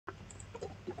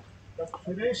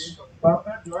Dr. Suresh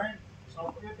joined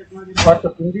Software Technology Part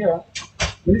of India,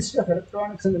 Ministry of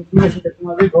Electronics and Information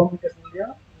Technology, Government of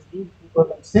India, June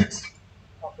 2006.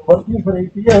 After working for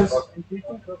 8 years in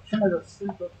teaching profession as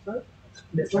assistant professor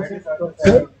and associate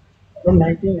professor from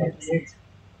 1998.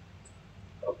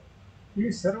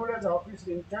 He served as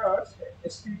officer in charge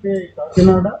at STPI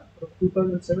Kakinada from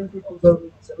 2007 to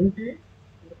 2017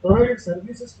 and provided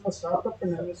services to the startup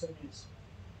and MSMEs.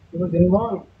 He was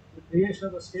involved in the creation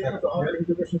of the state-of-the-art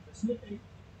incubation facility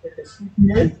at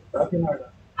STPI Kakinada.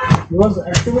 He was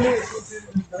actively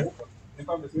associated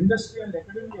with the industry and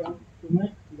academia to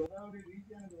make Godavari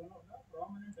region as one of the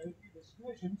prominent IT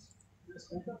destinations in the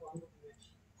state of Andhra Pradesh.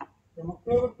 From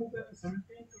October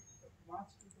 2017 to March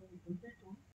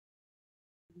 2022,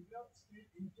 state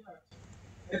in charge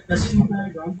at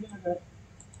STPI Gandhinagar.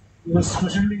 He was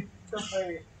specially picked up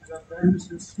by the Prime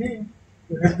Minister's team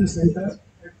to head the center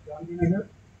at Gandhinagar.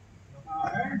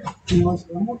 And he was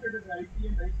promoted as IT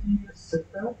and ITES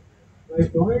sector by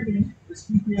providing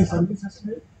STPI services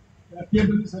like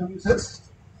cable services,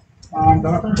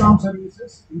 data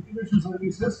services, incubation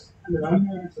services, and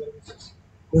value-added services.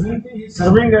 Presently, he is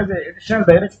serving as the additional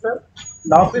director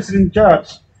and officer in charge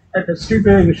at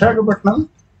STPI Visakhapatnam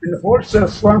and holds the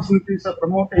responsibilities of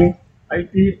promoting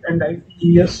IT and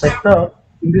ITES sector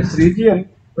in this region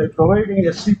by providing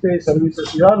STPI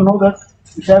services. You all know that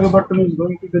Visakhapatnam is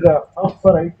going to be the hub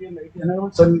for IT and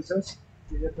IT-enabled services.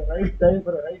 It is at the right time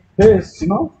for the right place,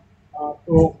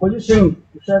 to position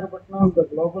Visakhapatnam on the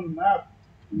global map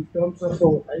in terms of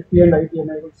IT and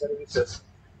IT-enabled services.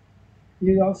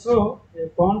 He is also a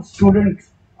fond student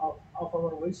of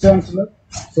our Vice Chancellor.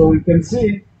 So you can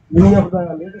see many of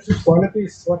the leadership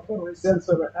qualities what the Vice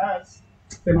Chancellor has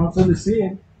can also be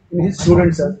seen in his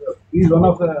students as well. He is one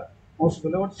of the most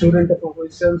beloved students of our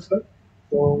Vice Chancellor.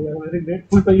 So we are very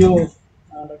grateful to you,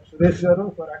 Dr. Suresh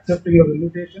Garu, for accepting your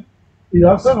invitation. He is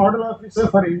also Nodal Officer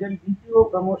for Indian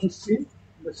BPO Promotion Scheme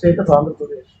in the state of Andhra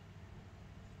Pradesh.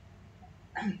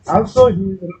 Also, he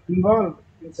is involved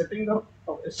in setting up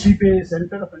of STPI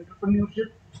Center of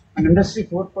Entrepreneurship and Industry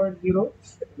 4.0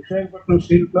 at Visakhapatnam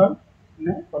Steel Plant in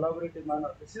a collaborative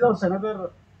manner. This is also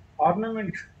another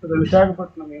ornament to the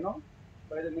Visakhapatnam,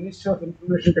 by the Ministry of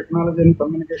Information Technology and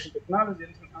Communication Technology,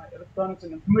 Electronics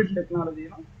and Information Technology.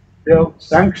 They have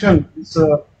sanctioned this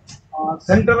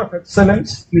Center of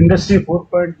Excellence in Industry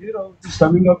 4.0, which is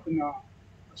coming up in a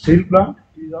steel plant.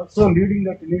 He is also leading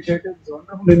that initiative. It's a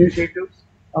wonderful initiative.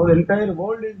 Now the entire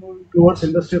world is moving towards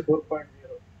Industry 4.0.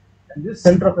 And this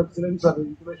Center of Excellence or the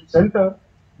Incubation Center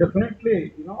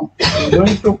definitely, is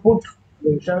going to put the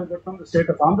Visakhapatnam, the state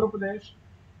of Andhra Pradesh,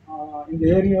 in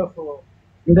the area of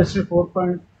Industry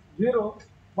 4.0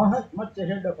 much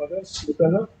ahead of others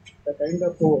because of the kind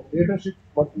of leadership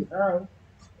what we have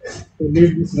to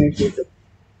lead this initiative.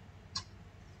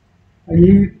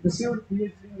 He received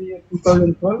PhD in the year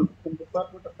 2012 from the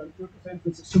Department of Computer Science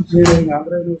and Systems Engineering,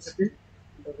 Andhra University,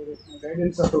 under the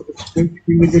guidance of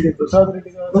PhD Prasad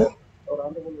Reddy Garu, our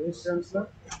Honorable Vice Chancellor.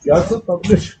 He also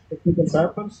published technical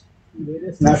papers in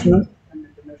various national and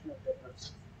international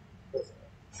journals.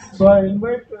 So I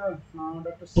invite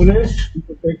Dr. Suresh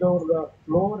to take over the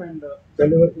floor and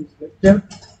deliver his lecture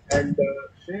and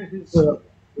share his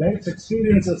life's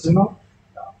experiences.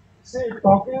 Say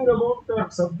talking about the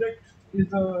subject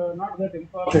is not that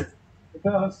important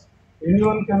because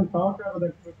anyone can talk or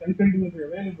that content will be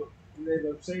available in their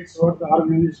websites what the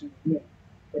organization is doing.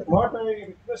 But what I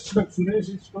request Dr. Suresh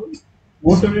is to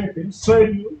motivate,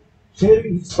 inspire you,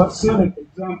 sharing his personal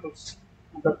examples,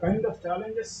 the kind of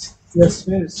challenges he has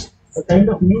faced, the kind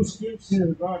of new skills he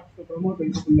has got to promote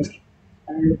entrepreneurship.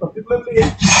 And particularly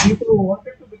people who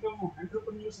wanted to become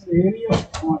entrepreneurs in the area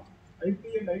of IT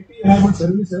and IT-enabled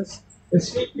services,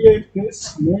 STPI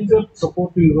plays major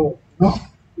supporting role.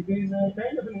 It is a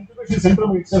kind of an incubation center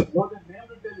by itself. Though they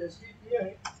named it as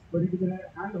STPI, but it is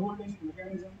a hand-holding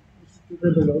mechanism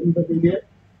instituted by the government of India,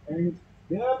 and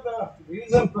they are the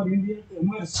reason for India to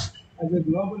emerge as a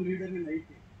global leader in IT.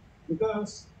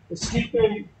 Because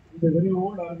STPI is a very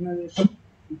old organization.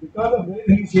 Because of their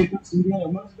initiatives, India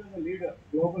emerged as a leader,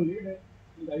 global leader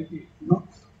in IT.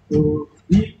 So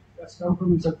he has come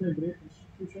from such a great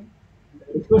institution. And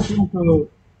I request him to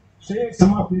share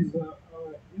some of his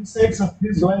insights of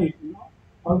his life.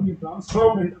 How he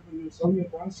transformed entrepreneurs, how he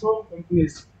transformed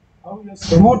companies, how he has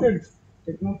promoted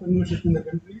technopreneurship in the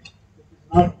country. It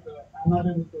is not, I'm not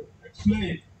able to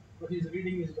explain, but he's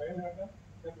reading his biodata.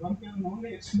 That one can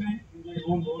only explain in their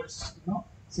own words.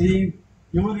 Seeing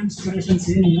your inspiration,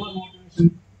 seeing your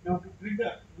motivation, you have to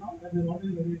trigger. That is what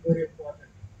is very, very important.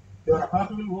 Your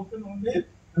heart will open only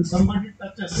when somebody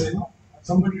touches,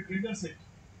 somebody triggers it.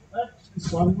 that is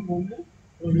possible only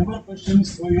through your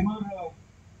questions, through your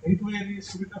inquiry,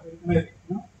 spirit of inquiry.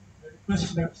 I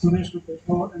request that Suresh to take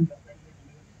forward and kindly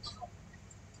deliver this call.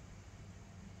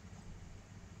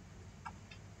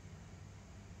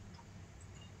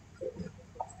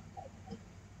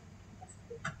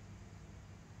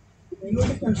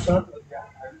 Anybody can start. Yeah,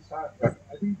 I will start. But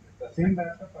I think the same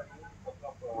data for a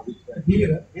couple of weeks back.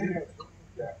 Here,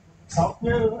 yeah.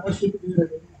 Software has to be here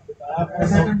again. I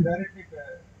can directly.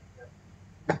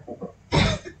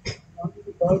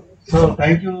 So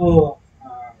thank you,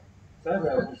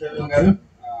 sir, Michelle Garu,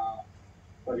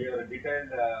 for your detailed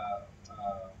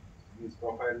this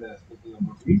profile speaking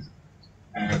about me.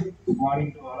 And good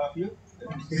morning to all of you.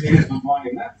 Still it is good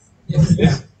morning, huh?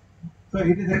 Yes. So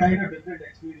it is a kind of different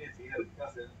experience here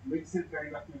because mixed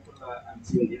kind of people I'm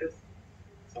seeing here.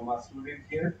 Some are students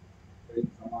here, right?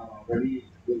 Some are already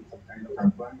doing some kind of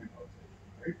employment also,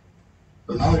 right?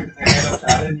 So now it is a kind of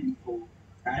challenging to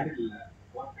handle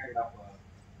what kind of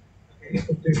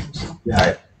expectations.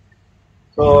 Yeah.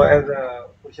 So as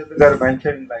Pushpendra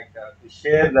mentioned, like to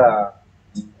share the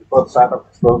before start of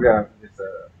this program, this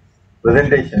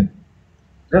presentation.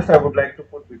 Just I would like to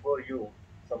put before you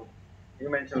some. You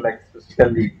mentioned like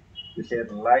specifically to share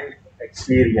life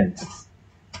experiences.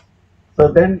 So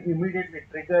then immediately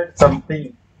triggered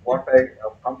something what I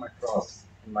have come across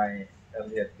in my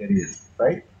earlier career,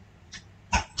 right?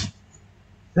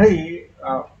 Say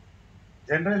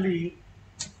generally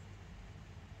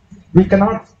we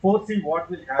cannot foresee what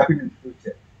will happen in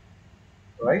future,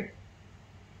 right?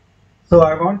 So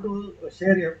I want to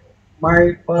share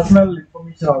my personal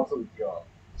information also with you all,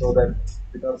 so that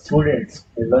because students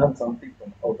will learn something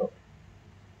from out of it,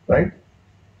 right?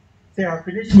 See, I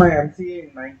finished my MCA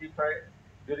in '95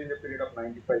 during the period of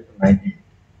 '95 to '98.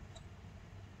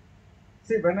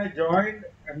 See, when I joined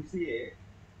MCA,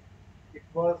 it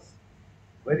was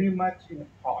very much in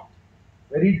hot,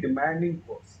 very demanding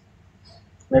course.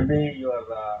 Maybe your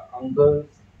uncles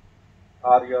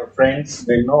or your friends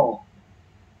may know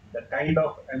the kind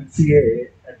of MCA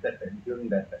at that time, during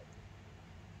that time.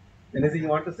 Anything you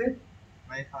want to say?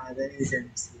 My father is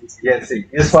MCA. Yes, see,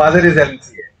 his father is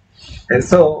MCA. And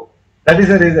so that is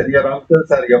the reason your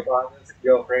uncles or your fathers,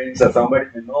 your friends or somebody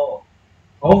may know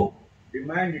how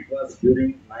demand it was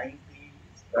during 90,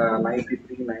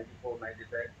 93, 94,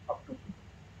 95, up to.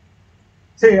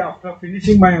 Say, after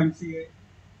finishing my MCA,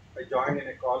 I joined in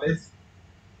a college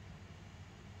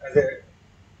as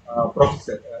a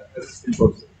professor, assistant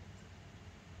professor.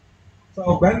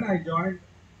 So when I joined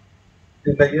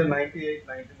in the year 98,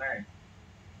 99,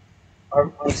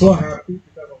 I'm so happy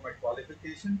because of my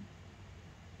qualification,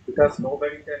 because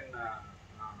nobody can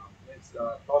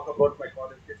talk about my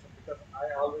qualification because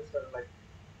I always felt like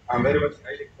I'm very much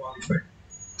highly qualified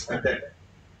at that time,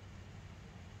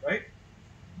 right?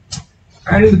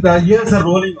 And the years are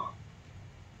rolling on.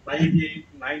 98,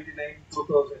 99,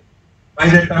 2000. By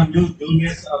that time, new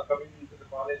juniors are coming into the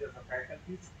college as a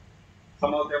faculties.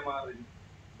 Some of them are in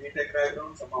BTech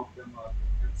background, some of them are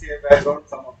MCA background,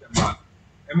 some of them are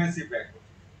MSc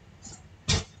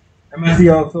background.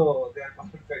 MSc also, they are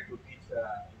qualified to teach,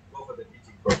 go for the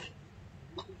teaching profession.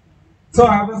 So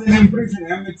I was in impression,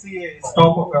 MHCA is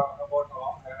top of,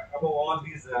 above all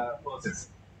these courses.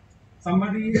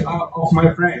 Somebody of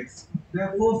my friends, they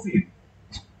are forcing.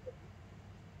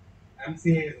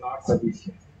 MCA is not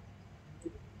sufficient.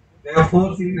 They are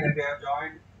forcing and they have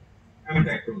joined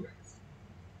MTech programs.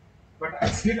 But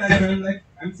still I felt like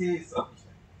MCA is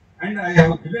sufficient. And I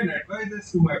have given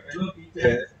advices to my fellow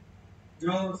teachers.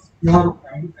 Your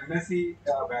MSc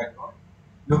background,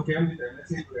 you came with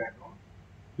MSc background,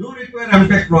 you require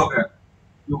MTech program.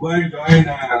 You go and join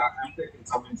MTech in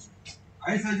some institute.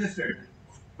 I suggested,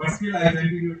 but still I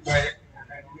continued with my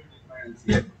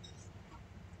MCA.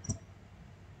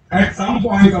 At some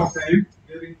point of time,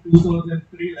 during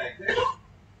 2003 like that,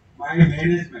 my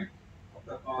management of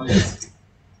the college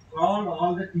called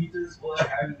all the teachers who are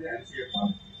having the MCA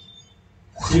qualification.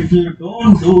 If you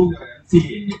don't do your MCA,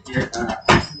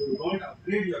 if you don't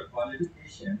upgrade your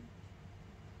qualification,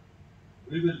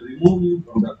 we will remove you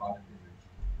from the college.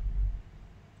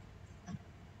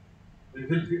 We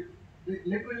will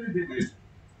literally they will.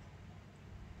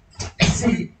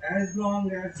 See, as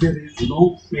long as there is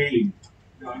no pain,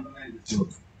 you underline this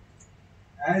word.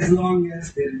 As long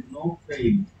as there is no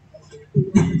pain, we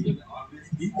will always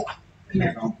be in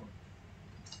a comfort.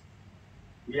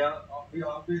 We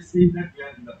always think that we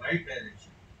are in the right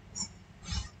direction.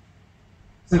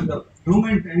 So the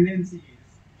human tendency is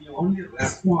we only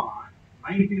respond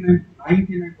 99%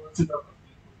 of the people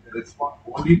they respond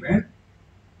only when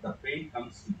the pain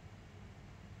comes to.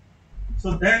 So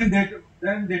then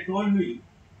they told me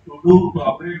to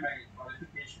upgrade my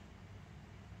qualification.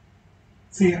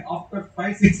 See, after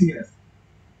 5 6 years,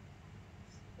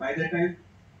 by the time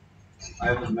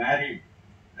I was married,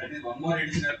 that is one more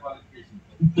additional qualification.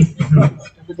 If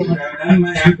I have done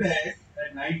my MTech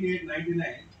at 98,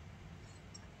 99,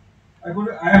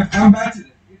 I am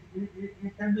bachelor.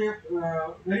 It can be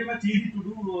very much easy to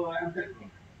do MTech,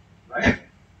 right?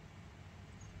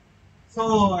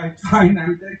 So I joined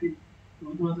MTech in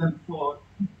 2004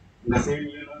 in the same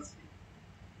university.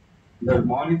 The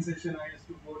morning session I used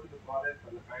to go to the college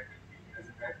for the faculty as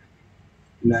a faculty.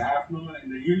 In the afternoon and in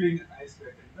the evening I used to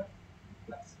attend the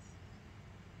classes.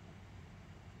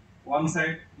 One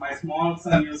side, my small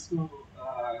son used to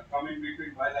come in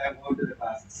between while I am going to the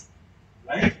classes,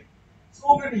 right?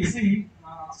 So many, you see,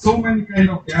 so many kind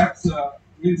of gaps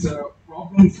means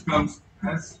problems comes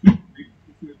as if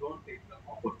you don't take the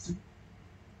opportunity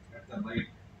at the right.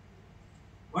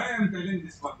 Why I am telling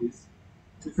this one is,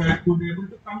 if I could be able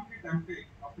to complete MTech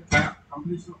after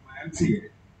completion of my MCA,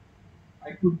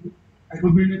 I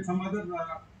could be in some other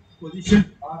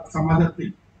position or some other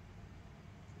thing.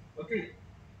 Okay,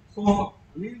 so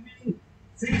living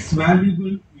 6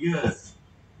 valuable years,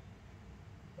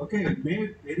 okay,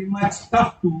 made very much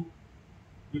tough to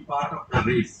be part of the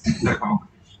race, the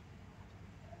competition.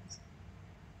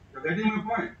 You're getting my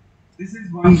point? This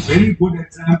is one very good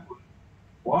example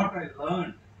what I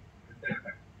learned at that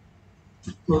time.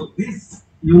 So this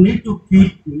you need to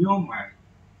keep in your mind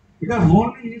because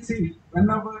only you see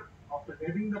whenever after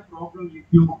getting the problem if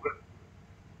you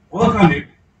work on it,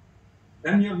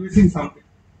 then you're missing something.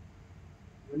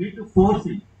 You need to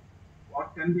foresee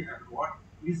what can be happened, what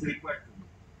is required to do.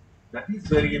 That is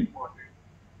very important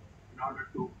in order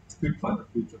to fit for the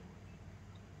future.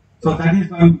 So that is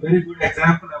one very good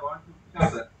example I want to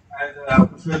because as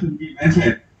Pushpatunji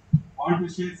mentioned, want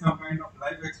to share some kind of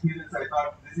life experience. I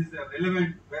thought this is a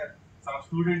relevant where some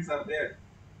students are there.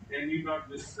 They need not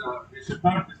miss, they should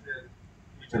not miss their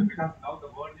future because now the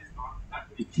world is not that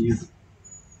easy.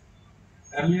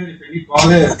 Earlier, if any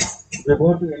college, they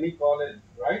go to any college,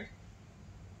 right?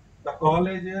 The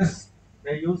colleges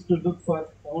they used to look for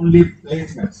only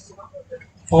placements.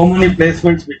 How many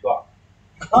placements we got?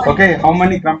 Okay, how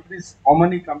many companies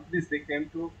they came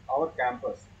to our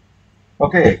campus?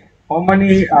 Okay, how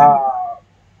many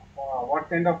what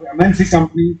kind of MNC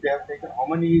companies they have taken? How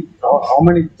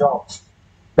many jobs?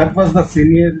 That was the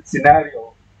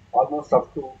scenario almost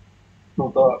up to the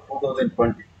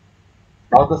 2020.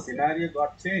 Now the scenario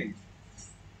got changed.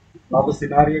 Now the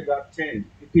scenario got changed.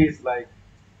 It is like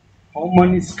how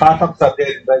many startups are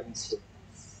there in the institute,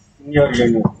 in your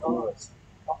university?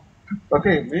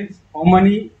 Okay, means how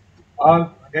many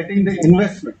are getting the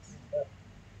investments?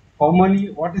 How many?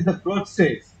 What is the growth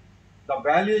stage? The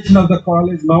valuation of the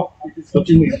college now it is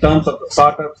looking in terms of the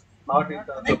startups, not in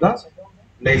terms of the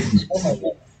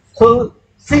placements. So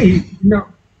see,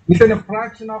 within a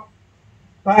fraction of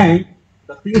time,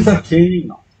 the things are changing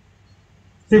now.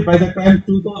 See, by the time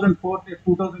 2014,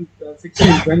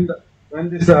 2016, when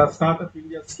this Startup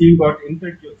India scheme got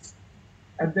introduced,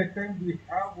 at that time we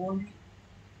have only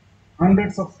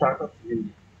hundreds of startups in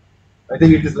India. I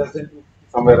think it is less than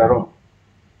 250 somewhere around.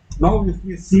 Now, if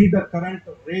we see the current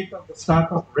rate of the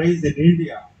startup raise in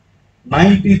India,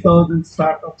 90,000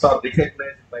 startups are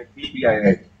recognized by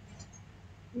TPII.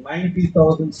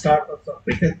 90,000 startups are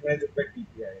recognized by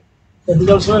TPII. That is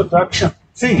also a fraction.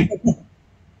 See,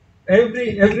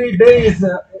 every day is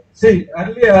see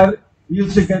earlier we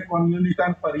used to get one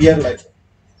unicorn per year like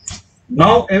that.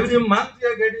 Now every month we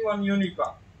are getting one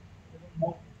unicorn.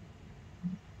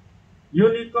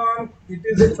 Unicorn, it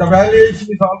is the valuation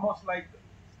is almost like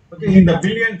okay in the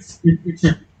billions it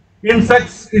should be. In 6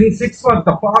 months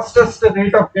the fastest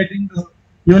rate of getting the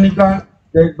unicorn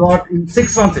they got in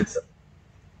 6 months itself.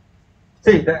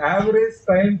 See the average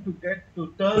time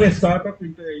to turn a startup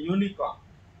into a unicorn.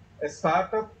 A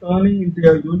startup turning into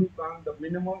a unicorn, the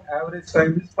minimum average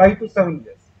time is 5 to 7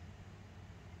 years.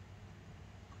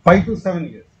 5 to 7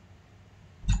 years.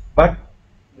 But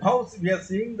now we are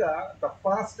seeing the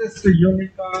fastest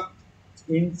unicorn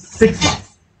in 6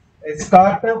 months. A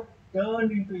startup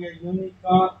turned into a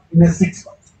unicorn in a 6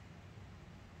 months.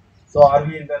 So are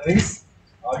we in the race?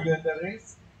 Are you in the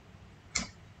race?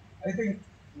 I think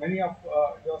many of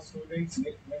your students,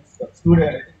 the student,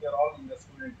 I think you're all in the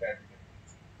student category,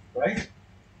 right?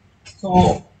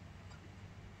 So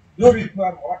you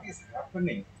require what is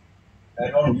happening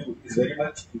around you is very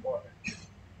much important.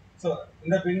 So in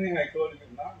the beginning I told you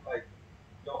now, like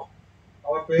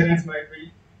our parents might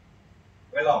be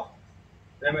well off.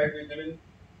 They might be giving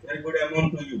very good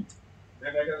amount to you.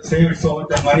 They might have saved so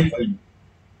much of money for you.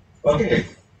 Okay.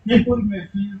 People may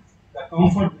feel the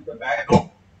comfort with the background,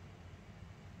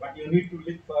 but you need to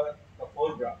look for the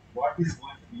foreground. What is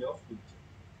going to be your future?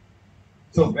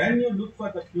 So when you look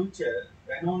for the future,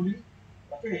 then only,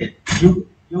 okay,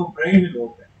 your brain will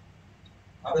open.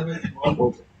 Otherwise, it won't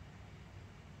open.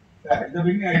 In the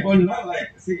beginning, I told you,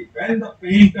 like, see, when the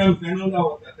pain comes, then only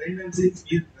the tendency is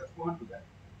to respond to that.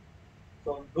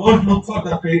 So don't look for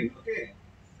the pain, okay?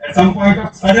 At some point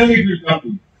of suddenly it will come to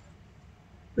you.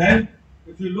 Then,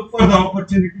 if you look for the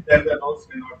opportunity, then the doors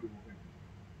may not be open.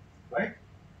 Right?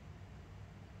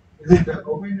 Is it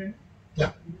open?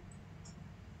 Yeah.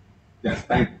 Yes,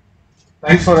 thank you.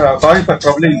 Thanks for, sorry for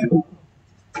troubling you.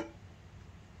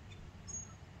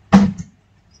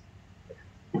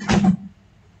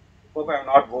 Hope I have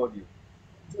not bored you.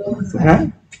 Huh?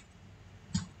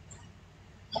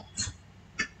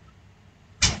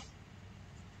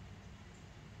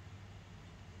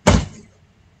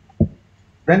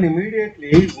 Then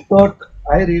immediately, without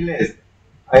I realized,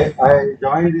 I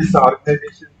joined this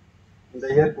organization in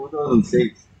the year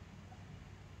 2006.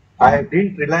 I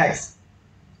didn't relax.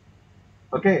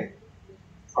 Okay,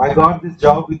 I got this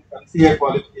job with MCA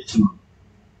qualification.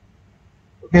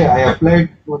 Okay, I applied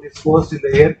to this post in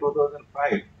the year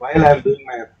 2005 while I am doing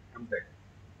my MTech.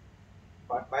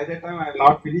 But by that time, I have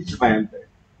not finished my MTech.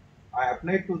 I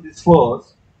applied to this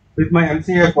post with my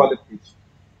MCA qualification.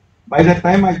 By the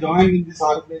time I joined in this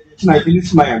organization, I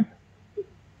finished my MTech.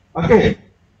 Okay,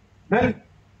 then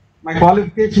my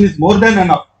qualification is more than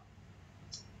enough.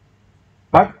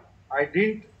 But I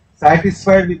didn't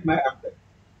satisfied with my MTech.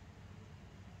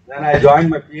 Then I joined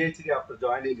my PhD after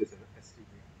joining this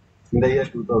STPI in the year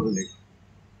 2008.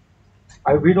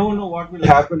 We don't know what will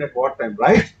happen at what time,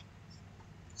 right?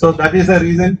 So that is the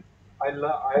reason I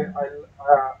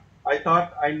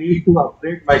thought I need to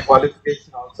upgrade my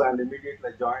qualification also and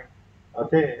immediately joined.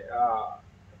 Okay,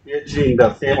 PhD in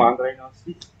the same Andhra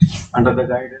University under the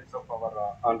guidance of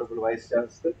our Honorable Vice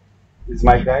Chancellor. Is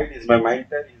my guide, is my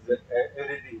mentor, is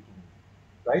everything to me,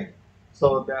 right?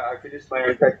 So I finished my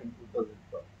MTech in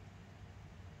 2012.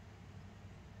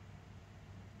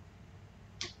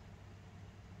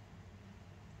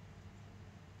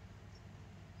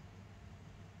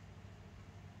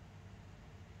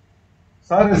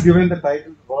 Sir has given the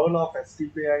title Role of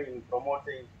STPI in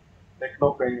Promoting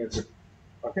Technopreneurship.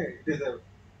 Okay, it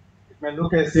may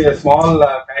look as a small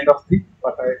kind of thing,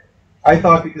 but I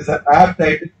thought it is an apt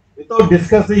title. Without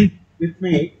discussing with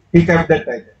me, he kept that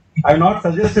title. I have not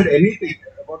suggested anything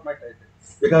about my title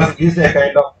because he's a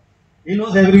kind of, he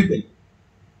knows everything.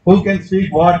 Who can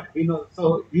speak what, he knows.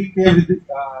 So he came with the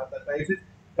title.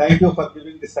 Thank you for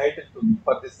giving this title to me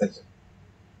for this session.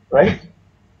 Right?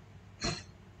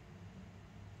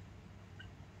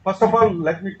 First of all,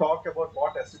 let me talk about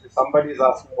what STP. Somebody is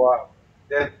asking, wow,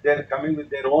 they're coming with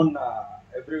their own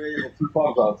abbreviation full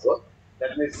forms also.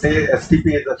 Let me say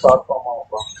STP is a short form of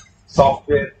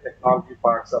Software Technology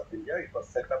Parks of India. It was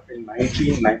set up in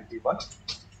 1991.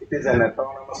 It is an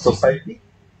autonomous society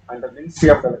under the Ministry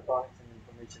of Electronics and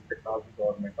Information Technology,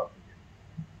 Government of India.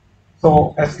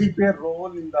 So STP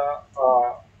role in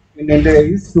India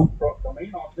is the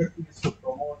main objective is to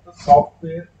promote the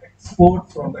software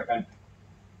export from the country,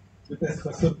 with a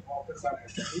special focus on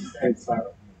SMEs and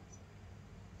startup.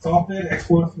 Software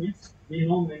exports means we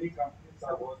know many companies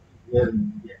are working here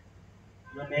in India.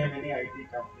 You name any IT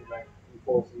company like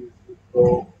Infosys,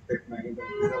 Wipro, Tech Mahindra,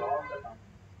 these are all the companies.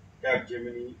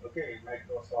 Capgemini, okay,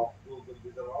 Microsoft, Google,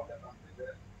 these are all the companies that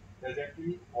are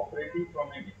presently operating from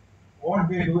India. What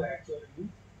they do actually is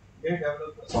they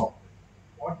develop the software.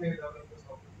 What they develop the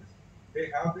software is they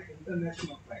have the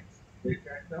international clients. They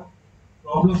get the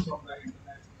problems from the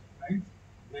international clients.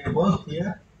 They work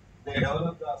here, they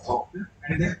develop the software,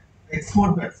 and they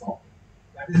export that software.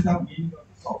 That is the meaning of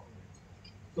the software.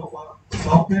 So for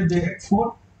software they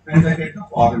export and they get the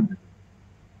foreign revenue.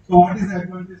 So what is the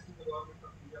advantage to the government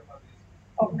of India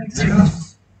for this?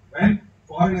 Because when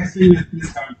foreign exchange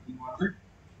is coming in market,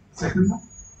 second one,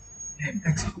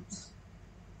 exports.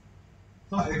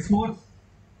 So exports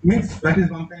means that is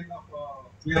one kind of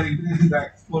we are increasing the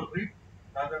export rate.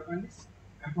 The other one is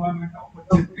employment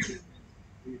opportunities is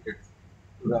created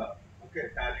to the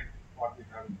talent what we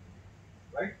have in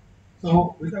India, right?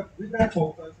 So with that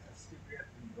focus, STP has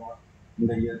been brought in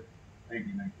the year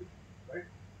 1990, right?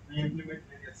 We implement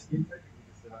various schemes. I think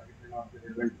it will not be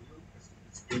relevant to you.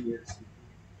 STP,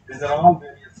 these are all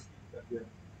various schemes that we are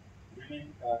giving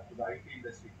to the IT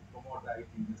industry to promote the IT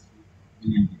industry in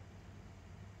India.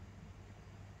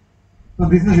 So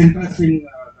this is interesting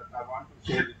that I want to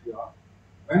share with you all.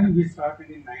 When we started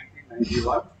in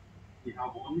 1991, we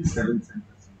have only 7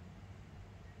 centers.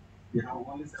 We have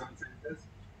only 7 centers.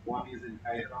 One is in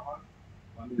Hyderabad,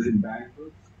 One is in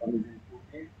Bangalore, one is in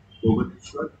Pune,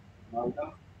 Bhubaneswar,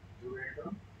 Noida,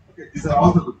 Juventus. Okay, these are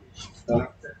all the locations. The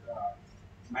left side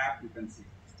map you can see.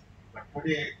 But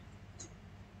today,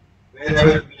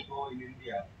 wherever we go in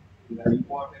India, in the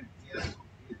important tier 2, tier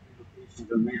 3 locations,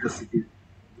 the major cities,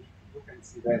 you can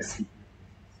see the STPI.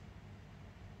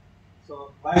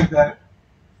 So, like that,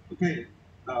 okay,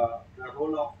 the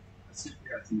role of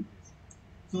STPI is increased.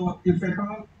 So, if at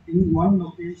all in one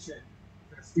location,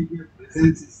 if STPI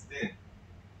presence is there,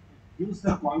 it gives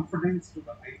the confidence to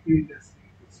the IT industry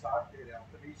to start their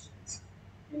operations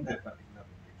in that particular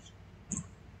location.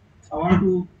 I want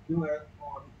to give a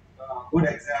good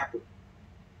example.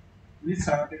 We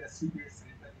started a CBS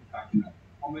center in Kakinada.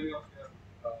 How many of you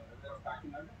are aware of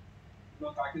Kakinada? You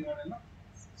know Kakinada, no?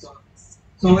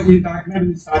 So in Kakinada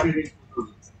we started in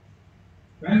 2007.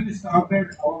 When we started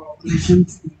our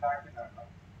operations in Kakinada,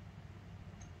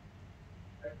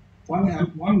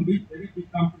 one very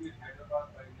big company in Hyderabad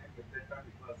by name at that time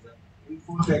it was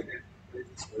Infotech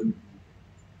Enterprises.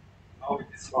 Now it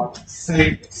is called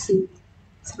SAIT.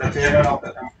 The chairman of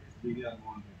the company is Vivian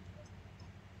Mohan.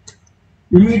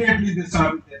 Immediately they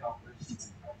started their operations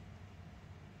in Kakinada.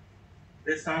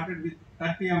 They started with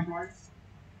 30 employees.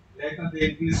 Later they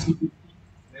increased to 50.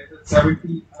 Later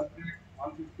 70, 100,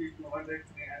 150, 200,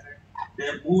 300.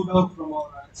 They moved out from our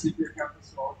CPA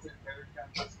campus to outside private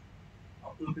campus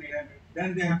up to 300.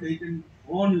 Then they have taken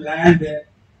own land there.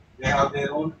 They have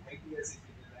their own ITSC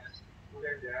land.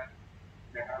 Today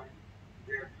they have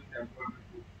given employment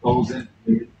to 1,000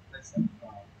 plus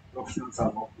professionals are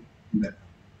working in that.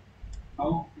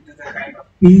 Now it is a kind of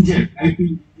engine, IT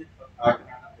engine for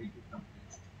Kakinada IT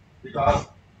companies because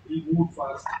we move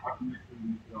fast,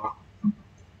 automatically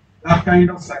that kind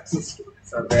of success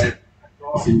stories are there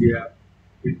across India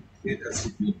with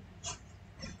STPI.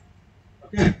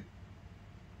 Okay,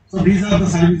 so these are the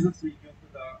services we give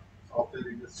to the software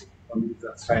industry. These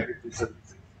are strategy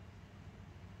services.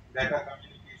 Data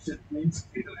communication means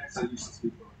internet services we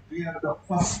provide. We are the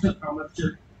first commercial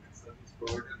internet service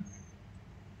provider.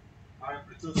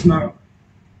 Now,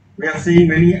 we are seeing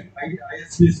many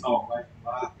ISPs now, like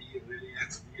Bharti,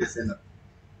 Reliance, BSNL.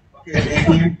 Okay, they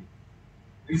came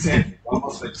recently,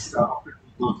 almost like after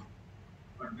 2000.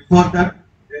 But before that,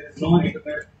 there is no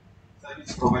internet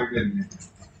service provider in India.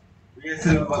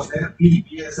 BSNL was there,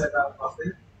 BSNL was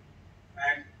there,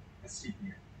 and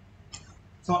STPI.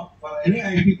 So, for any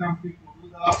IT company to do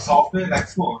the software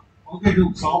export, how they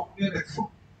do software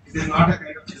export? It is not a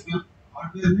kind of physical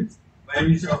hardware means by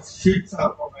means of ships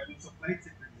or by means of flights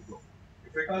it will go.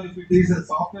 If at all, if it is a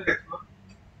software export,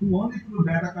 only through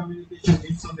data communication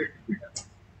means only it will be done.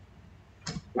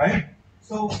 Right?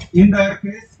 So, in that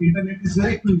case, internet is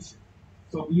very crucial.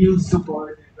 So, we used to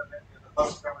provide internet with the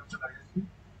first commercial ISP.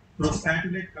 Through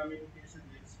satellite communication,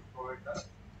 we used to provide the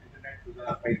internet to the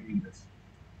IT industry.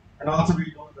 And also, we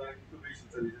do the incubation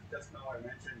services. Just now, I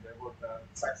mentioned about the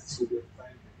success studio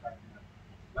design.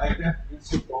 Like that, we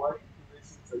used to provide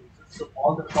incubation services to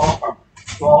all the top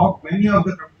companies. So, many of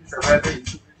the companies have the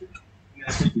incubation in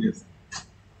STPS.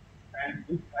 And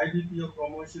with IBPO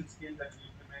promotion scheme that we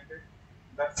implemented,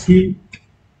 that scheme,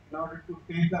 in order to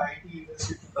take the IT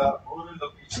industry to the rural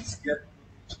locations, tier 2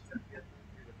 locations and tier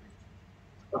 3 locations.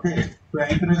 Okay, to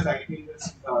encourage the IT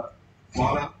industry in the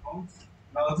smaller towns,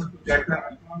 and also to get the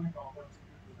employment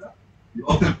opportunity to the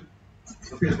local.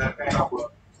 Okay, that kind of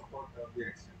support we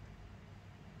extended.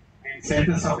 And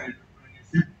centers of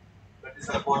entrepreneurship, that is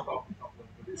the core topic of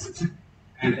the session.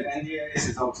 And the NGIS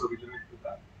is also relevant to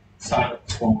the startup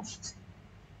promotions.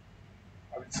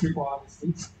 I will skip all these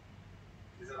things.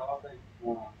 These are all the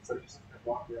solutions that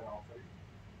what we are offering.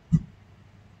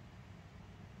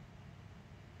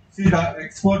 See the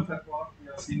export that what we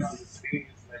have seen on the screen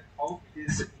is like how it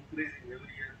is increasing every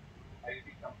year to IT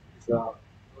companies,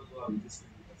 those who are registered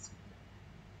with us.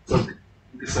 So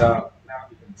in this map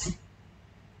you can see.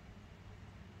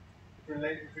 If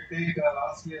you take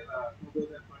last year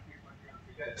 2020-21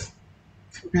 figures,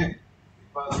 okay,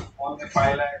 it was only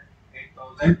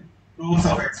 5,08,000 crores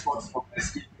of exports from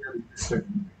STPI registered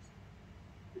units.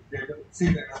 If they see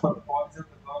that as per the policy of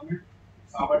the government,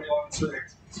 if somebody wants to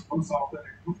export software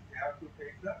export, they have to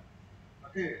take the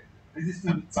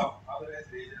register with some other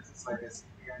agencies like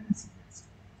STPI and STPI,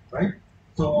 right?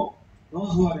 So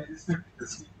those who are registered with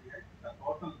STPI, the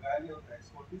total value of the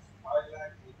export is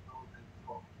 5,08,000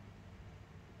 crores.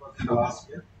 It was in the last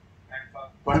year, and for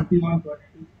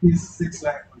 21-22 is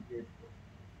 6,28,000 crores.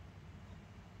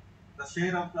 The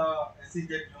share of the SEZ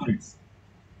units.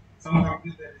 Some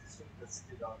companies they register with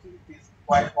SEZ also. It is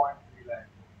 5.3 lakh.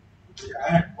 If we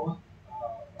add both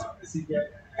SEZ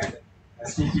and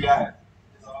STPI, it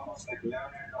is almost like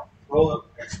 11.5 crore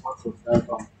exports was done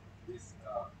from these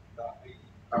the IT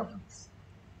companies.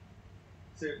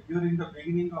 So during the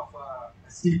beginning of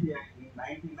STPI in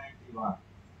 1991,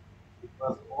 it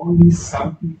was only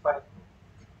 75.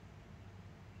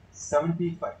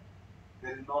 75.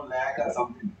 There is no lag or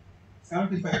something.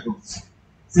 75 crores.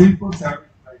 Simple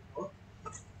 75 crores.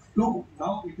 To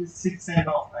now it is 6.5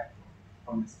 lakh crores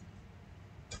from this.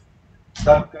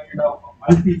 That kind of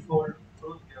multi-fold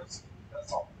growth we have seen with the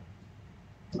software.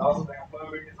 And also the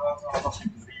employment is also almost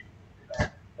increasing.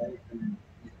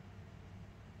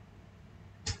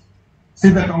 See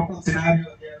the total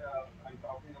scenario here, I'm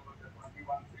talking about the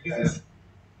 21 figures.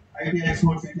 IT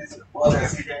exports it is both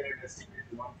SEJ and STP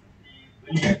is 150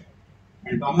 billion.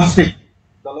 And domestic,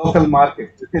 the local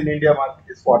market within India market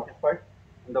is 45,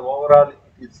 and the overall it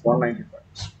is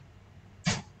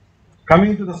 195.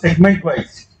 Coming to the segment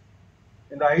wise,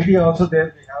 in the IT also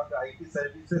there we have the IT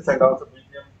services and also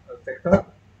BPM sector,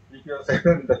 BPO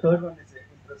sector. And the third one is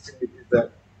interesting, it is the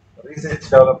research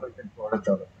development and product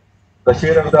development. The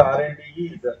share of the R&D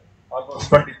is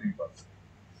almost 23%,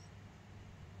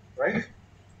 right?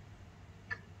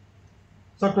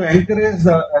 So to encourage, as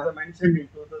I mentioned in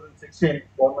 2016,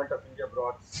 Government of India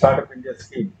brought Startup India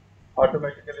scheme.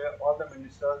 Automatically, all the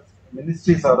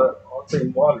ministries are also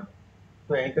involved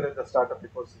to encourage the startup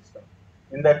ecosystem.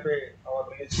 In that way, our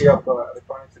Ministry of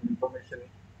Electronics and Information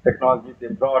Technology, they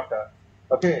brought,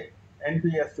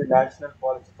 NPSP, National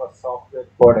Policy for Software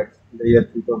Products, in the year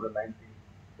 2019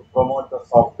 to promote the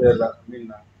software,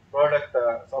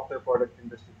 software product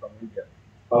industry from India.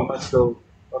 Almost to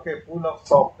pool of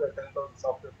software, 10,000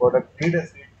 software product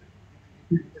leaders.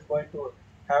 It is going to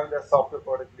have the software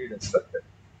product leaders structure.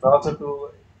 Also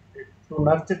to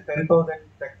nurture 10,000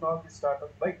 technology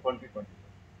startups by 2020.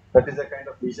 That is the kind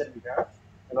of vision we have.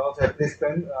 And also at least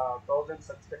 10,000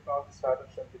 such technology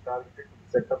startups shall be targeted to be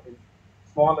set up in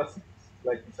smaller cities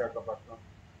like Visakhapatnam.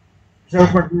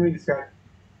 Visakhapatnam is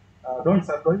don't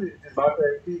suppose it is not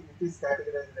it is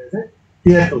categorized as a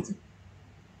tier 2 city.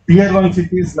 Tier 1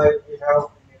 cities like we have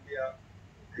in India,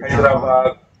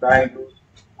 Hyderabad, Bangalore,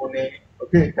 Pune,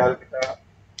 Calcutta,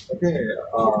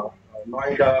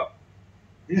 Noida.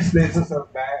 These places are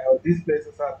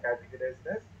categorized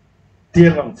as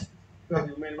tier 1 cities. Because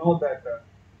you may know that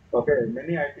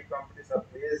many IT companies are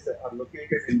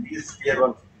located in these tier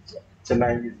 1 cities.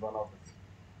 Chennai is one of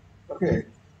them.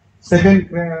 Second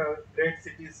grade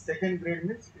cities. Second grade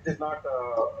means it is not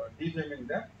defaming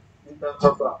them in terms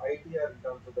of IT or in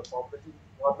terms of the population.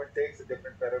 Government takes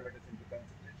different parameters into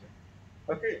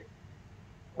consideration.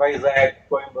 Vizag,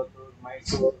 Coimbatore,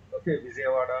 Mysore,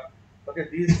 Vijayawada.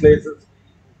 These places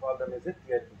we call them as a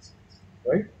tier 2 cities,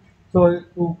 right? So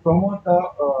to promote the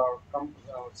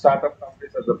startup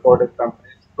companies or the product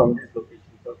companies from these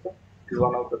locations also is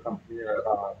one of the company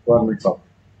government's objectives.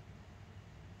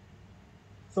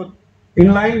 So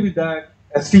in line with that,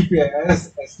 STPI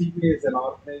is an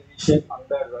organization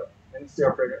under the Ministry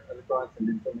of Electronics and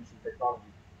Information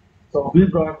Technology. So we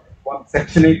brought one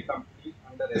Section 8 company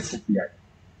under STPI.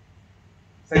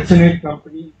 Section 8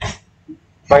 company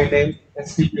by name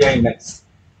STPI Next.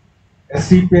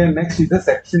 STPI Next is the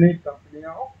Section 8 company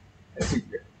of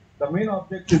STPI. The main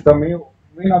objective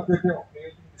of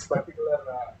creating this particular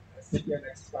STPI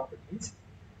Next company is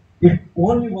it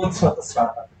only works for the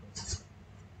startup ecosystem.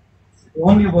 It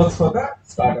only works for the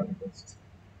startup ecosystem.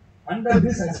 Under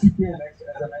this STPI Next,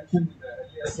 as I mentioned in the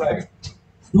earlier slide,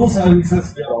 two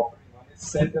services we are offering. One is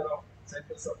Centers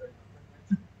of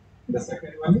Entrepreneurship. The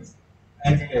second one is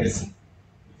NGIS.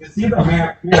 If you see the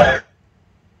map here,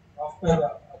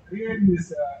 after creating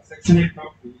this Section 8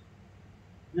 company,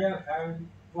 we are having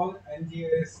 12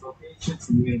 NGIS locations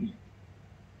in India.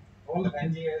 12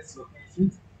 NGIS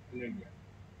locations in India.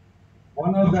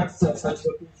 One of that such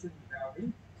location we have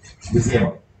in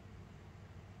Vijayawada.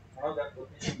 One of that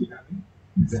location we have in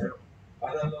Vijayawada.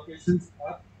 Other locations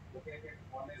are located.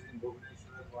 One is in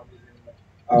Bhubaneswar, one is in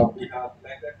Bihar.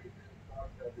 Like that, it is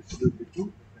not distributed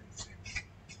to different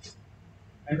states.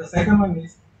 And the second one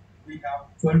is we have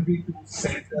 22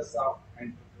 centers of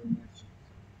entrepreneurship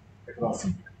across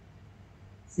India.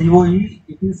 COE,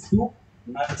 it is to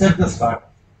nurture the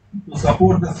startup, to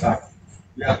support the startup.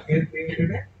 We have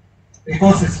created an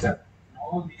ecosystem,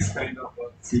 all these kind of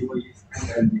COEs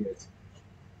and LBS.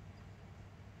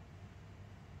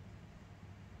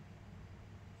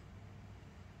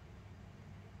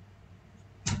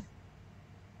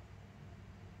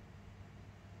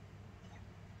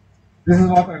 This is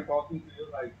what I'm talking to you,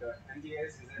 like NGS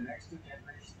is a next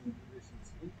generation integration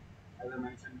scheme. As I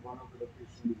mentioned, one of the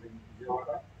locations is in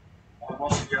Vijayawada.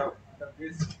 Almost we are under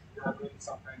this, we are doing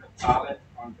some kind of challenge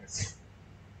contest.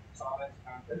 Challenge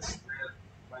contest where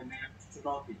by name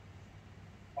Tsunami.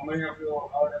 How many of you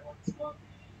have heard about Tsunami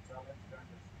challenge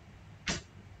contest?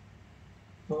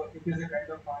 So it is a kind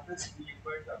of contest. We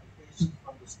invite applications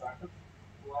from the startups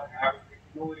who are having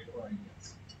innovative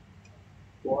ideas.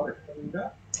 Who are having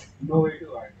the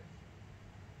innovative ideas.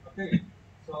 Okay.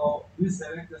 So we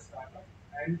select the startup,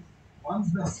 and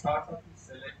once the startup is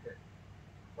selected,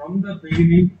 from the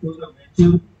beginning to the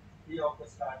maturity of the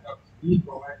startup, we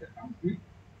provide a complete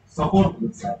support to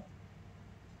the startup.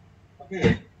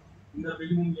 Okay. In the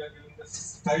beginning, we are giving the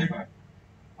stipend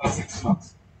for 6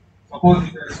 months. Suppose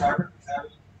if a startup is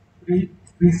having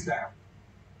three staff,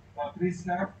 for three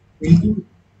staff into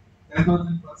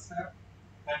 10,000 per staff,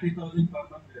 30,000 per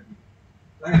month we are giving.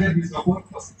 Like that, we support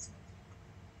for 6 months.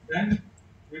 Then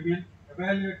we will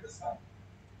evaluate the startup.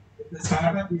 If the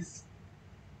startup is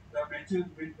the mature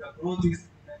with the growth is in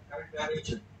the correct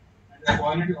direction and the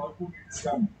quality output is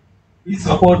coming, we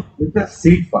support with the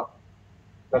seed fund.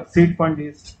 The seed fund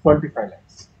is 25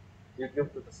 lakhs. We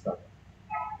give to the startup.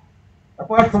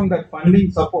 Apart from that funding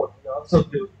support, we also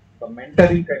give the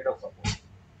mentoring kind of support.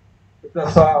 If the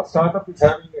startup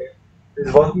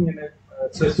is working in a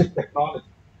specific technology,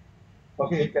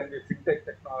 okay, it can be fintech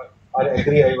technology or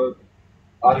agri IoT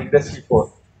or industry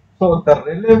 4. So the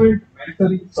relevant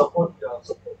mentoring support we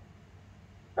also provide.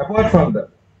 Apart from that,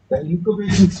 the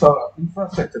incubation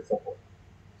infrastructure support.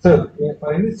 So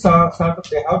for any startup,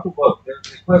 they have to work. They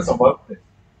require some workplace.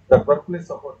 The workplace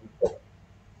support we provide.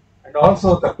 And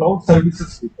also the cloud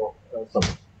services we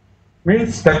support.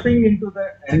 Means stepping into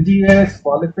the NGS,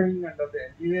 qualifying under the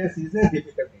NGS is a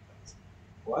difficult task.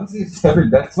 Once you step in,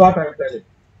 that's what I'm telling.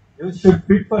 You should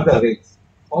fit for the race.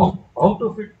 How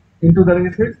to fit into the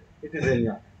race? It is in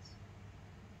your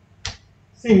hands.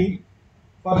 See,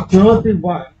 for Chunoti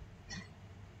 1,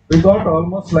 we got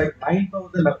almost like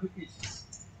 9,000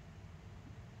 applications.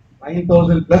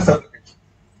 9,000 plus applications.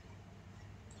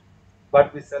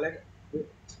 But we select,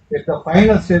 at the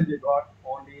final stage, we got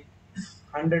only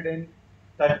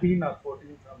 113 or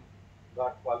 14 from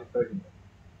got qualified in that.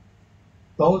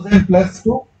 1,000 plus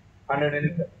to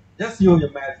 110. Just you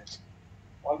imagine.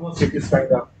 Almost it is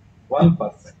kind of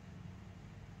 1%.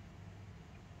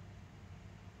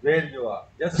 Where you are.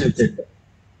 Just you check that.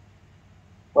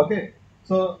 Okay.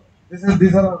 So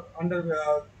these are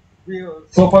under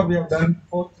so far we have done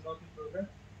 4 Chunoti programs.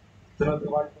 Chunoti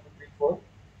 1, 2, 3, 4.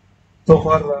 So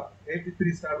far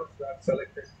 83 startups got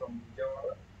selected from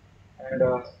Vijayawada, and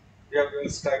we have given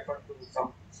stipend to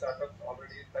some startups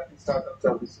already. 30 startups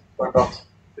have received fund of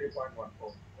 3.15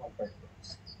 crores.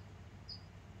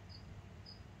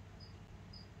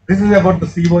 This is about the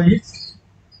COEs.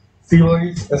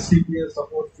 COEs, STPI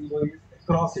support COEs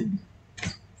across India.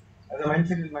 As I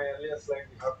mentioned in my earlier slide,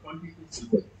 we have 22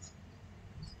 COEs.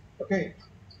 Okay.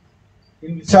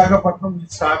 In Visakhapatnam, we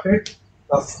started,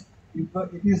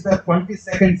 it is the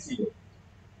 22nd COE.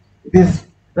 It is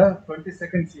the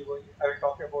 22nd COE. I will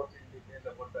talk about in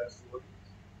detail about that COE.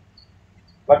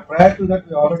 But prior to that,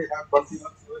 we already have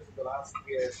 21 COEs in the last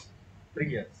 3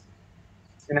 years.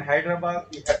 In Hyderabad,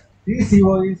 we have 3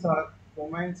 COEs are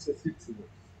domain-specific COEs.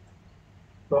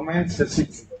 Domain-specific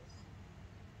COEs.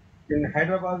 In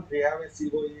Hyderabad, we have a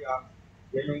COE on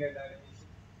gaming and animation.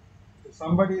 If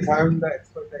somebody is having the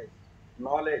expertise,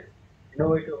 knowledge,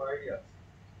 innovative ideas,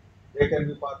 they can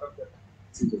be part of that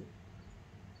COE.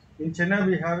 In Chennai,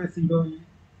 we have a COE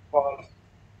called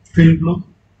FinBloom.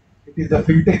 It is a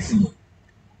fintech COE.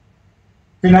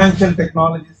 Financial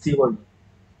technology COE.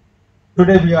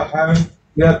 Today we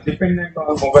are dependent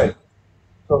on mobile.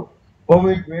 So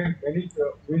COVID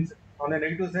means on a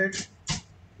negative side,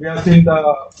 we have seen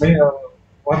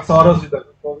what sorrows with the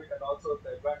COVID and also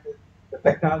the advantage, the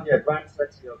technology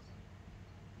advancements we have seen.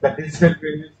 The digital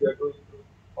payments we are doing through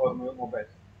our mobile.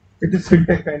 It is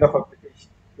fintech kind of application.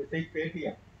 We take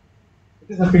Paytm. It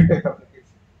is a fintech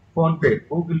application. PhonePe,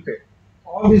 Google Pay.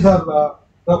 All these are the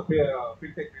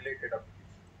fintech related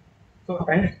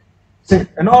applications. So,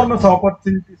 enormous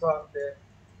opportunities are there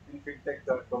in fintech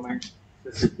domain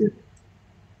specifically.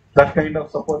 That kind of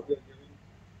support we are giving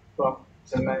from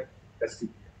Chennai STPI.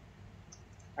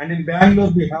 And in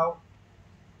Bangalore, we have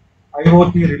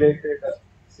IoT related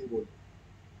COE.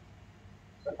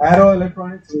 So Aero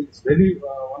Electronics is very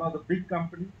one of the big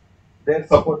companies. They are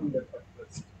supporting that particular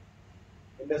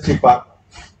industry partner.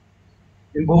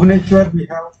 In Bhubaneswar, we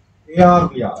have AR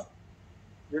VR.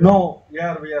 You know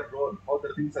AR VR role, how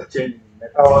the things are changing,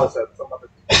 metaverse and some other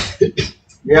things.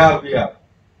 AR VR.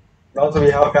 And also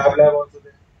we have Fab Lab also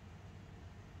there.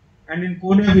 And in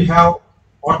Pune, we have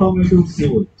automotive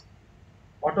COE.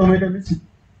 Automotive means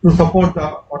to support the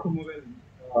automobile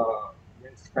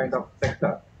kind of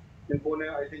sector. In Pune,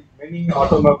 I think many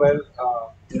automobile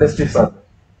industries are there.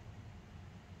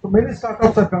 So many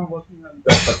startups are come working on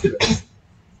that particular.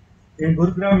 In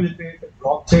Gurugram, we created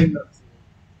blockchain,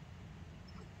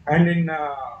 and in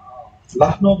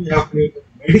Lucknow, we have created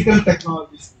medical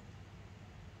technologies,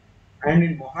 and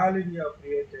in Mohali, we have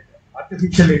created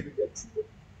artificial intelligence,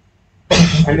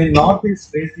 and in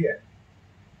Northeast Asia,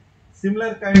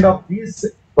 similar kind of these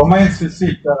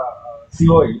domain-specific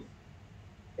COEs,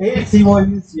 8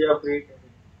 COEs we have created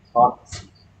in Northeast.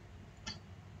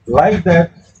 Like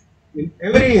that, in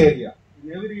every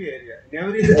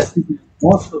STP,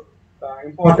 most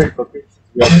important locations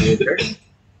we have created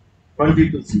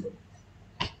 22 COEs.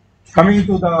 Coming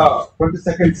to the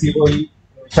 22nd COE,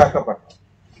 Visakhapatnam.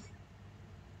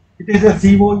 It is a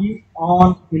COE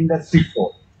on Industry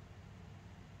 4.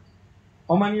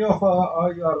 How many of you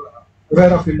are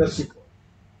aware of Industry 4?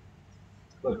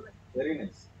 Good, very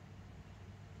nice.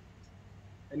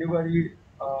 Anybody,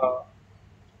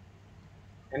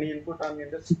 any input on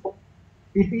Industry 4?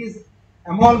 It is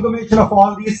amalgamation of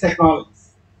all these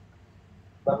technologies.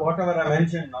 But whatever I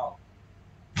mentioned now,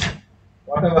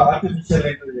 whatever artificial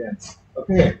intelligence,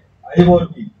 okay,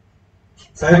 IoT,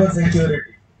 cyber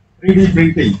security, 3D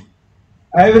printing,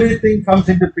 everything comes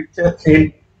into picture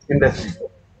in Industry 4.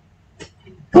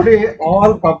 Today,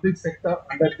 all public sector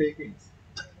undertakings,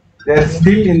 they are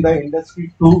still in the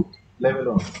Industry 2 level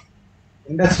only.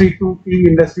 Industry 2T,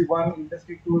 Industry 1,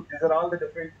 Industry 2, these are all the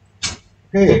different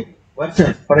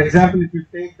versions. For example, if you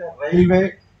take the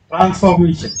railway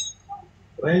transformation,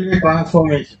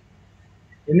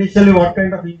 initially what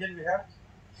kind of engine we have?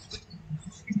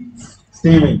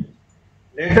 Steam engine.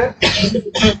 Later,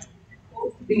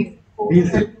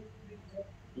 diesel.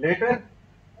 Later,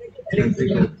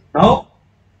 now,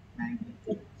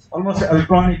 almost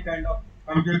electronic kind of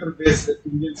computer-based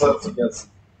engines also just.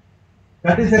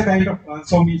 That is the kind of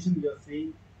transformation we are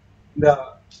seeing in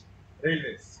the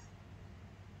railways.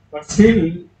 But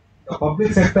still, the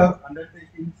public sector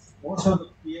undertakings, most of the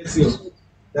PSUs,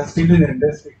 they are still in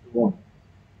Industry 2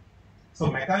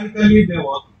 So mechanically they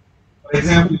work. For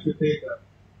example, if you take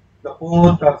the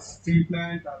port or steel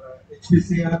plant or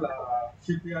HPCL or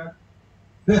shipyard,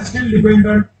 they are still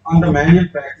dependent on the manual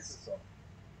practices.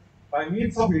 By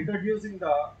means of introducing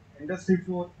the Industry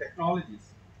 4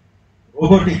 technologies,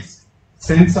 robotics,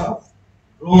 sensors,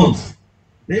 drones,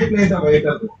 they play the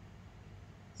vital role.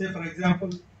 Say, for example,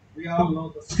 we all know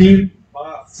the steel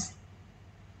bars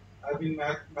have been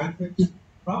manufactured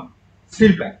from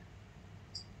steel plant.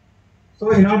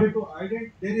 So, in order to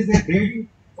identify, there is a grading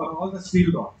for all the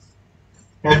steel rods,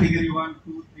 category 1,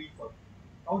 2, 3, 4.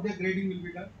 How the grading will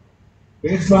be done?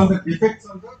 Based on the defects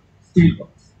on the steel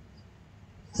rods.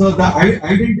 So, the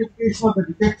identification of the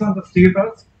defects on the steel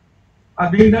rods are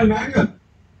being done manually.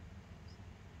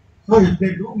 So, if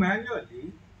they do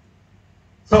manually,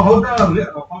 so how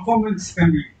the performance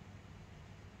can be?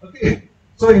 Okay.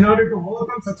 So, in order to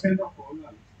overcome such kind of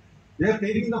problems, they are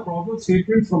taking the problem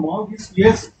statements from all these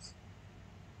places,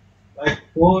 like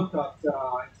port,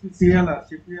 HPCL, or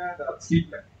shipyard, or steel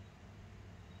plant.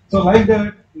 So, like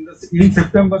that, in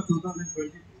September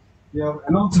 2022, we have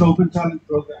announced the Open Challenge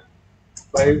program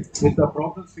with the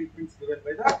problem statements given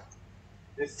by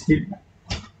this steel plant,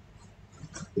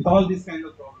 with all these kind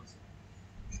of problems.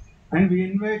 And we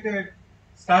invited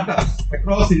startups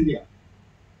across India.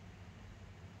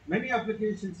 Many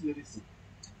applications we received,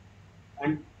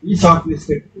 and we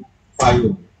shortlisted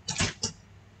 5.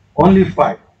 Only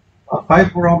 5.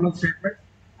 5 problem statements,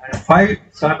 and 5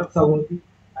 startups are working.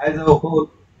 As a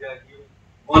whole, we are giving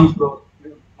 1 crore.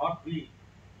 Not we.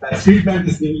 The steel plant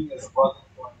is giving as a project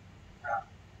fund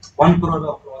 1 crore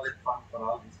of project fund for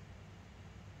all these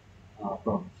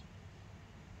problems.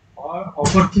 Or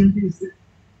opportunities.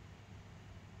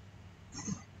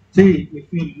 See, if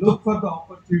you look for the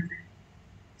opportunity,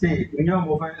 see, in your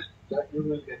mobile, that you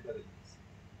will get the results.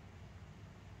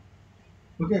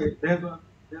 Okay, they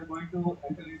are going to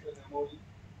enter into an MOU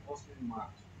mostly in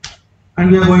March.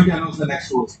 And we are going to announce the next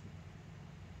course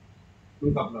in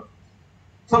a couple of days.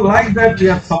 So, like that, we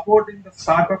are supporting the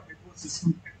startup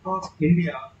ecosystem across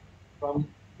India from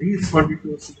these 22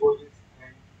 COEs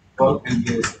and 12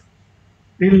 NGOs.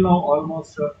 Till now,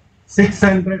 almost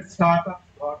 600 startups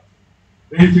got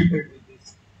benefited with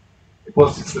this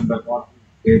ecosystem that got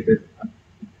created and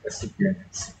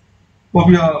STPI. Hope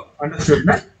you have understood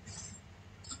that.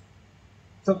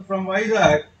 So from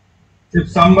Vizag, if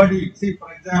somebody, see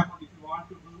for example, if you want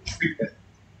to do fintech,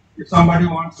 if somebody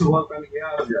wants to work on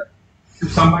AR,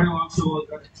 if somebody wants to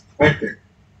work on medtech,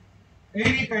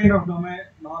 any kind of domain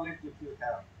knowledge if you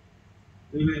have,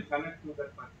 we will connect to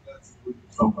that particular COE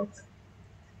from Vizag.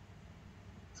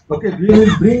 Okay, we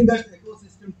will bring that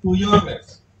ecosystem to your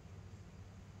place.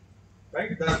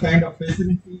 Right? That kind of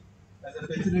facility, as a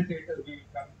facilitator, we will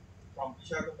come from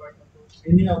Visakhapatnam to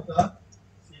any of the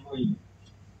COE.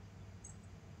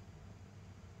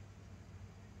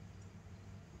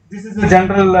 This is a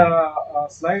general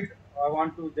slide. I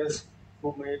want to just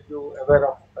to make you aware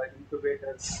of the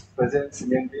incubators presence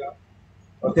in India.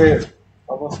 Okay,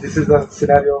 almost this is the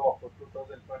scenario of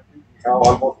 2020. We have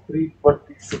almost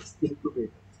 326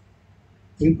 incubators.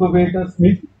 Incubators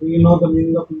mean, do you know the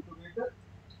meaning of incubator?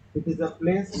 It is a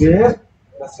place where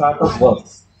the startup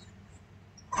works.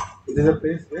 It is a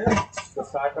place where the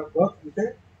startup works with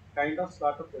a kind of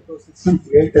startup ecosystem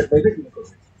created by the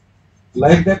incubator.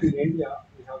 Like that in India,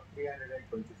 we have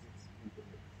 326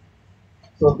 incubators.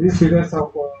 So these figures are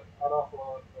of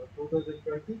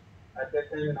 2020. At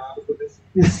that time in Andhra Pradesh,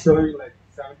 it is showing like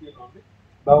 17 only.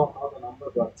 Now the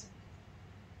numbers are changed.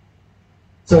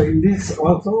 So in this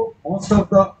also, most of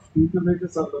the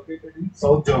incubators are located in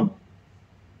South Zone.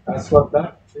 As for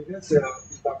that figures, in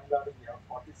Tamil Nadu we have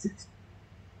 46,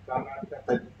 Karnataka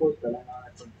 34, Telangana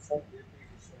 27, AP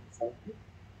is showing 70.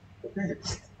 Okay,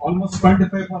 almost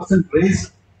 25%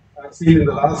 raise I've seen in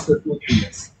the last 2-3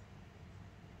 years.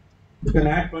 You can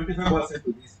add 25%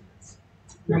 to these figures.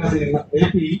 Because in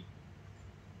AP,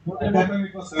 at that time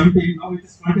it was 17, now it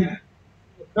is 29.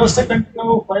 Just a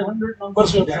continue 500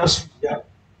 numbers you have Yeah, just. yeah.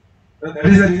 So that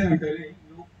is the reason I'm telling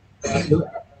you, you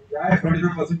add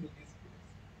 25% to these figures.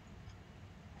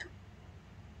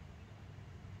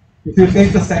 If you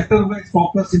take the sector-wise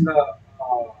focus in the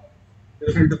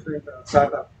different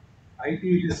startup, IT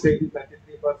is taking 33%,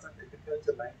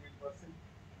 agriculture 19%,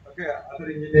 okay, other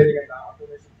engineering and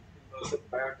automation 15%,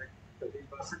 biotech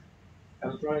 13%,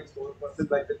 electronics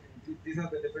 4%, like that. These are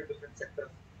the different sectors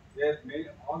where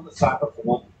all the startups are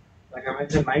working. Like I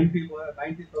mentioned,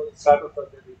 90,000 startups are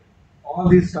there. All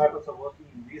these startups are working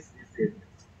in these areas.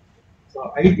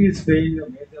 So IT is playing a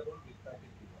major role with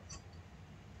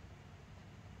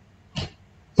 33%.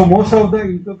 So most of the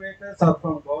incubators are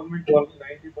from government. Only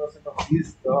 90% of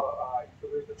these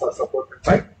incubators are supported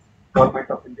by government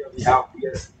of India. We have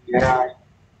PS, AI,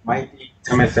 MIT,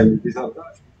 MSL. These are the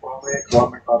private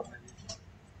government organizations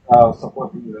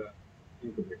supporting the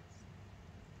incubators.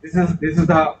 This is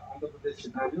the Andhra Pradesh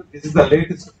scenario. This is the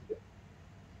latest figure.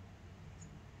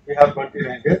 We have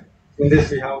 29 here. In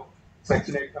this we have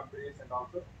Section 8 companies and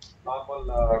also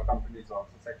normal companies also.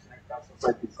 Section 8 caste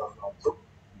societies are also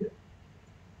there.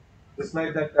 The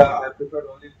slide that I prepared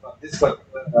only for this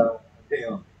particular day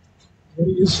only.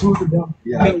 Very useful to them.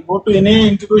 Yeah. You can go to any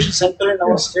incubation center in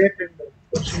our Yeah. state and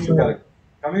pursue your- Correct.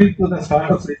 Coming to the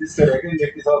startups registered again,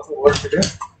 it is also old figure.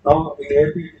 Now in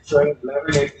AP it is showing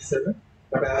 1187,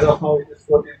 but as of now it is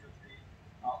 1450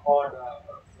 odd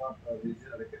not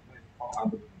recognized from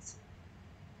Andhra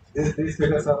Pradesh. These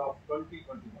figures are of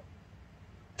 2021.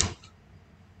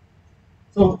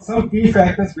 So some key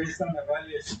factors based on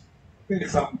evaluation. Okay,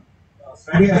 some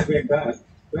study has been done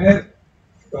where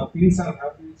the things are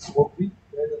happening smoothly,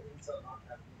 where the things are not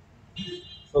happening.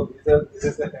 So this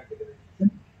is the categorization.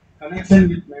 Connection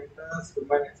with mentors,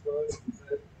 human experts,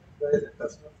 employees, and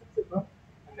customers, etc.,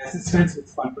 and assistance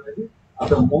with fundraising are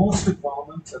the most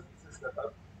common services that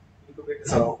are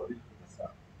incubators are offering to the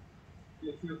staff.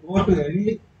 If you go to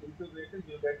any incubator,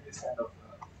 you get this kind of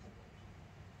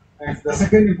and the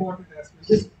second important aspect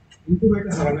is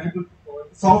incubators are unable to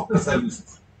provide software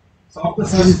services. Software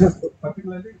services,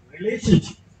 particularly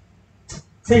relationship.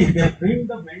 See, they bring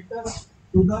the mentor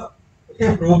to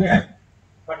the program,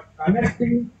 but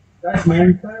connecting that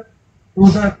mentor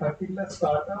to the particular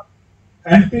startup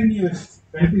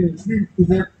continuously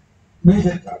is a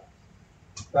major part.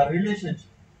 The relationship.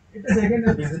 It is again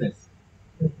a business.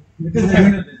 It is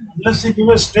again a business. Unless you give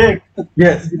a stake.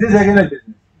 Yes, it is again a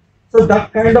business. So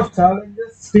that kind of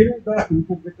challenges still the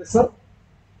incubators are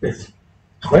facing,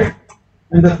 right?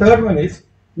 And the third one is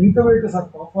incubators are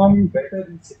performing better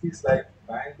in cities like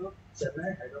Bangalore,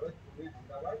 Chennai, Hyderabad, Pune,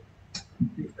 Ahmedabad,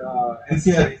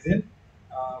 NCR region,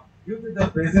 due to the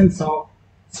presence of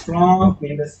strong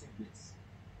industry base.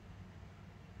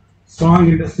 Strong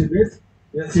industry base,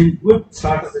 we are seeing good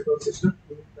startup ecosystem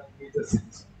in the major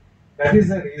cities. That is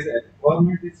the reason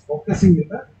government is focusing in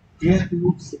the tier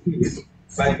 2 cities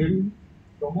by giving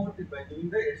the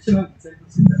additional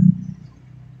incentives in them.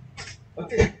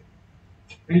 Okay.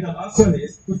 And the last one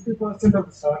is 50% of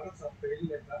the startups are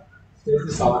failing at the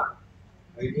stages of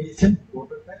ideation,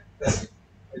 prototype, testing.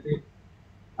 I think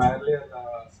earlier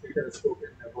speaker has spoken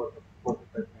about the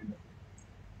prototype kind of thing.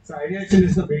 So ideation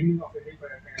is the beginning of any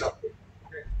kind of thing.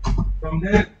 Okay. From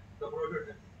there, the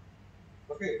prototype.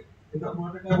 Okay. In the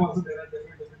prototype also there are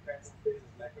different kinds of phases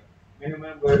like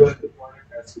minimum viable product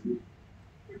has to be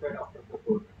prepared after the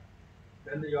code.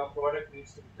 Then your product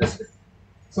needs to be tested.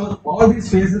 So all these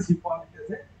phases you call it as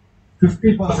a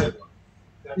 50%.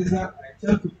 That is the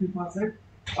actual 50%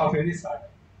 of any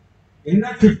startup. In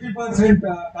that 50%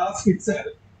 task itself,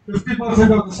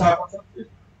 50% of the startups are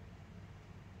failed.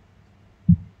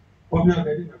 Hope you are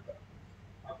getting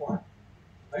my point,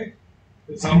 right?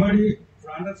 If somebody,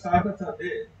 100 startups are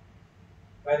there,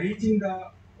 by reaching the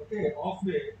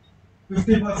halfway,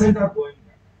 50% are going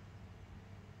back.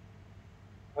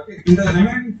 Okay, in the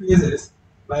remaining phases,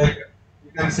 like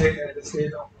you can say at the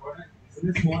stage of product,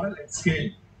 business model, and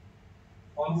scale,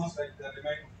 almost like the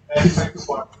remaining 35 to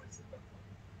 40%,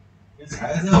 which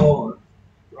as a whole,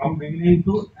 from beginning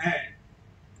to end,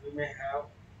 we may have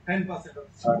 10% of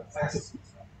successful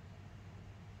start.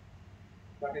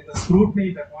 But in the scrutiny,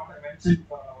 that what I mentioned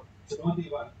for our Chinoti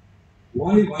one,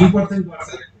 only 1% got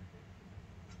selected.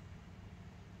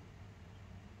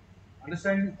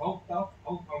 Understanding how tough,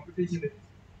 how competition is.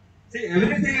 See,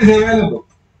 everything is available.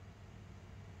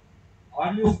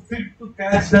 Are you fit to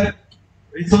catch that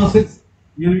resources?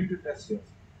 You need to test yourself.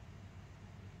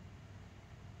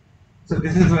 So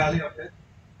this is the value of it.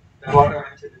 That's what I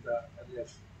mentioned in the earlier.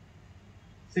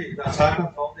 See, the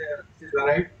startups how they are. See, the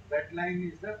red line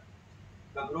is the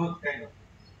growth kind of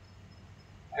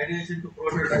ideation to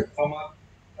prototype. Some are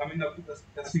coming up to the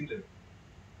testing level.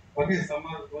 Okay, some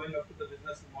are going up to the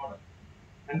business model,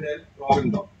 and then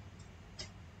dropping down.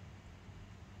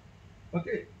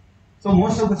 Okay, so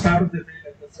most of the startups they fail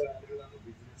at the level of the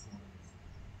business model.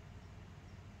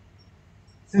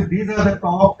 So these are the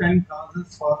top 10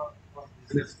 causes for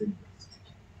business failures.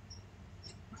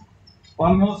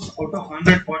 Almost out of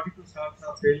 142 startups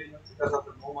are failing because of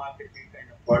the no marketing kind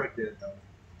of product they are developing.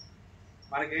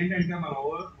 మనకి ఏంటంటే మన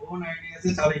own ideas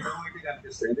చాలా innovative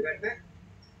అనిపిస్తాయి. ఎందుకంటే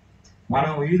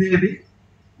మనం ఇదేది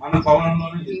మన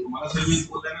పొలంలోనే మన స్విమ్మింగ్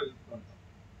పూల్లోనే వెళ్తుంటాం,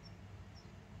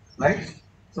 రైట్?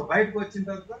 సో బయటకు వచ్చిన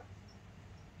తర్వాత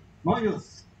no use.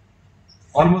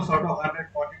 Almost out of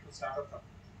 142 startups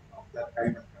of that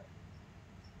kind of kind.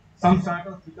 Some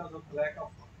startups because of lack of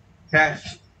cash,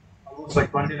 almost like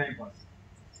 29%.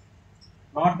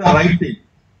 Not the right thing.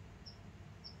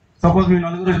 Suppose we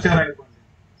నలుగురు వచ్చారనుకోండి,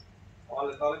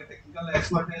 వాళ్ళకి టెక్నికల్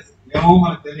ఎక్స్పర్టైజ్ ఏమో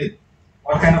మనకు తెలియదు.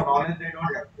 What kind of knowledge they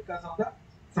don't have. Because of the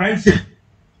friendship,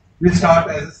 we start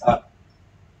as a start.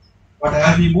 But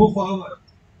as we move forward,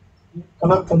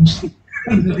 color comes.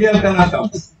 the real color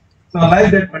comes. So like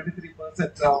that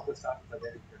 23% of the startups are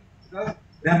very different. Because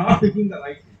they are not picking the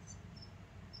right things.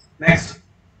 Next,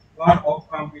 got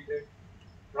off-competed,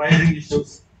 pricing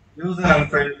issues, user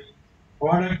unfriendly,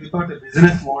 product without a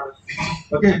business model,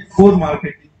 okay, poor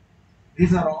marketing.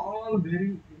 These are all very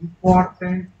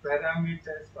important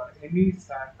parameters for any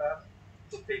startup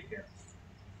to take care of.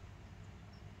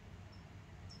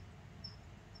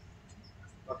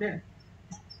 Okay,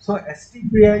 so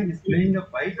STPI is playing a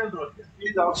vital role here.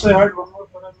 Please also add one more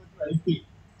parameter, IP.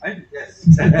 Yes,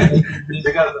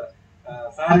 because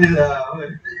sorry,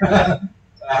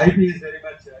 IP is very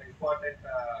much important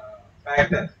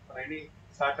factor for any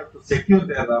startup to secure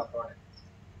their product.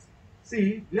 See,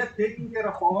 we are taking care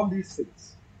of all these things.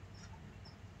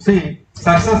 See,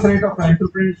 success rate of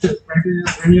entrepreneurship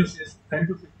is 10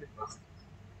 to 15%.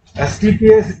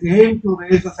 STPS aim to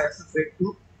raise the success rate to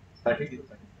 30 to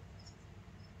 30%.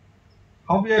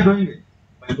 How we are doing it?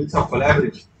 By means of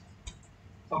collaboration.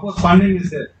 Suppose funding is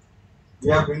there, we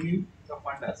are bringing the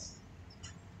funders,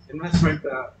 investment,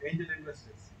 angel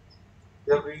investors. We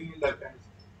are bringing that kind of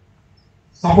stuff.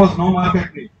 Suppose no market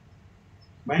need,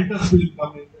 mentors will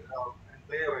come in and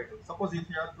play a vital. Suppose if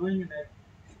you are going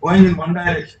in one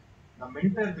direction, the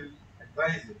mentor will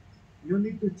advise you. You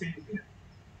need to change here.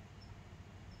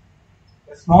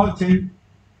 A small change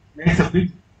makes a big,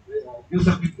 gives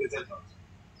a big result also.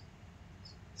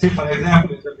 See, for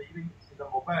example, in the beginning, in the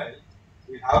mobile,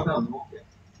 we have the Nokia.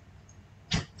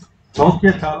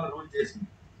 Nokia chala rule చేసింది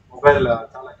mobile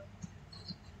చాలా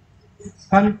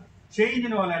కానీ change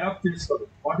ని వాళ్ళు adapt చేసుకోరు.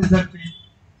 What is that change?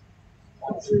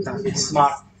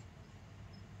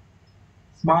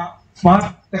 Smart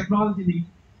టెక్నాలజీని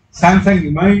Samsung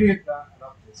immediate గా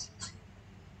adapt చేస్తుంది.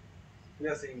 We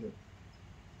are seeing that.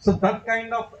 So that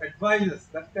kind of advices,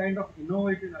 that kind of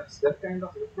innovativeness, that kind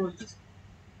of approaches.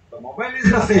 The mobile is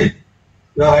the same.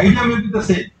 Your idea will be the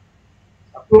same.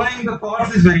 Applying the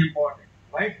thoughts is very important.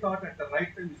 Right thought at the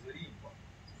right time is very important.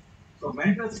 So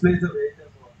mentors plays a major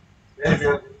role where we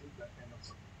are doing that kind of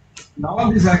support. In all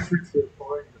these aspects, we are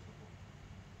providing the support.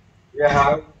 We are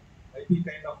having IP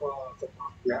kind of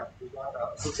support. We got an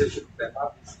association with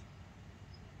NRBC.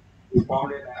 We found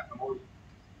an MOU.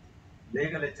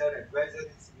 Legal HR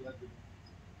advisories we are doing.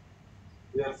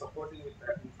 We are supporting with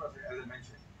that infrastructure, as I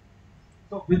mentioned.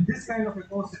 So with this kind of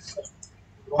ecosystem,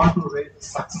 we want to raise the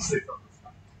success rate of the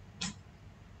startup.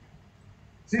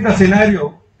 See the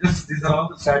scenario, just these are all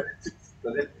the statistics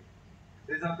presently.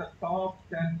 These are the top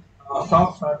 10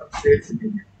 top startup states in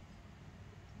India.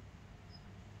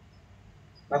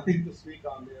 Nothing to speak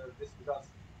on there just because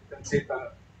you can see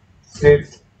the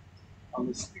states on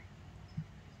the screen.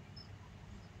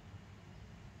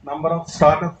 Number of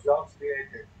startup jobs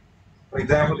created. For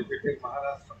example, if you take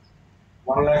Maharashtra,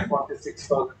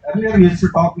 1,46,000. Earlier we used to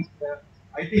talk with the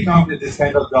IT companies, this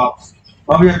kind of jobs.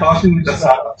 Now we are talking with the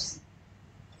startups.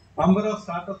 Number of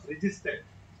startups registered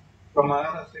from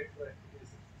Maharashtra is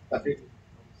 13.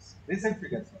 Recent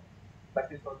figures,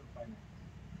 13,500.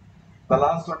 The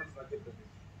last one is Madhya Pradesh.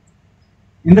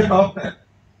 In the top 10.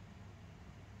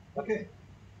 Okay.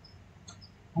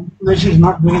 Suresh is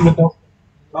not doing the top.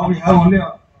 Now we have only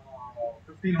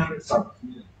 1,500 startups.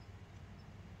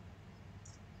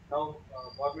 Now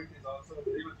government is also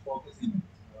very much focusing.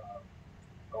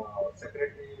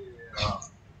 Secretary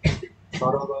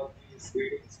Saurabh is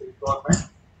leading state government,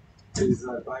 is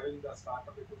driving the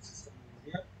startup ecosystem in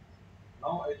India.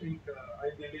 Now I think I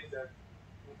believe that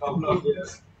in a couple of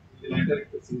years we will enter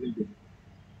into single digit.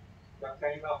 That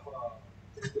kind of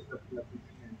changes that we are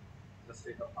thinking in the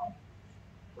state of now,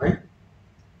 right?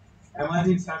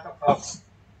 Emerging startup hubs.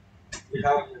 We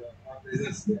have our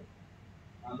business here.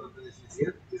 Andhra Pradesh is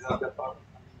here. These are the part of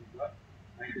funding we got.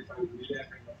 95 million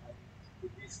kind of funding.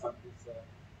 With these countries,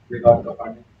 we got the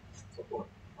funding support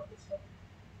for this stuff.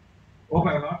 Hope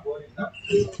I am not boring enough.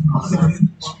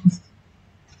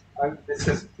 I'll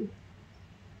discuss with you.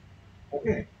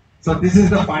 Okay. So this is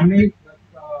the funding that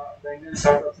the Indian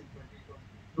startups in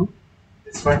 2022.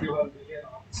 This 21 billion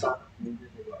of startups in India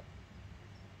they got.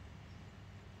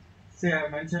 Say I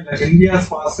mentioned like India's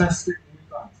fastest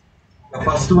unicorns. The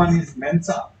first one is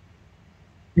Mensa.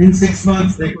 In 6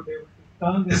 months, they could be able to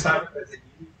turn the startup as a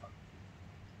unicorn.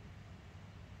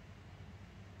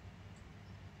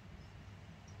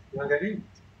 You are getting?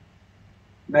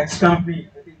 Next company,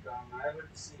 I think I'm able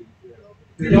to see here.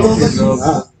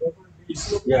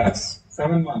 Yes,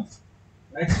 7 months.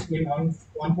 Next in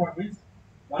one point means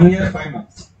 1 year, 5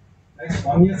 months. Next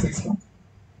 1 year, 6 months.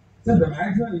 So the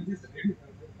maximum, it is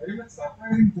very much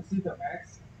surprising to see the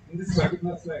max in this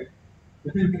particular slide.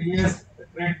 Within 3 years, the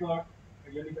trade got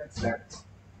a unicorn status.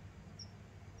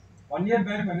 1 year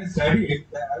back when I studied,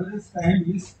 the average time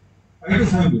is 5 to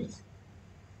 7 years.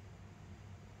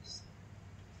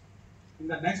 In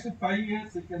the next 5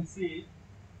 years, you can see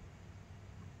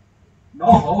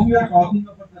now how we are talking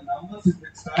about the numbers with the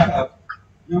startup.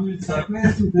 You will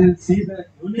surprise to then see the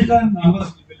unicorn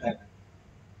numbers will be like that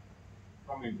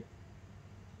from India.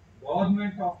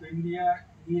 Government of India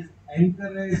is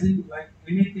encouraging like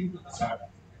anything to the startup.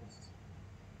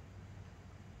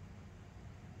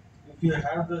 If you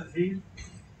have the zeal, if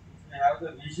you have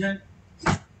the vision,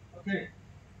 okay,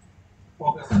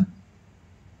 focus on it.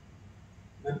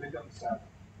 Will become startup.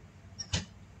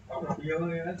 After a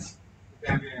few years, you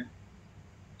can be a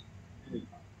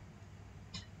unicorn.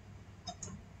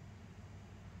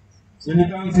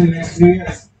 Unicorns in next 3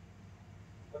 years.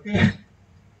 Okay.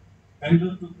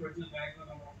 Bangalore to produce maximum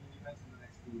number of unicorns in the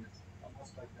next 2 years.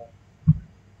 Almost like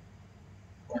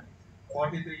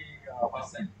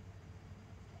 43%.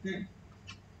 Okay.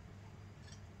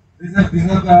 These are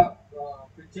the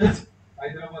pictures.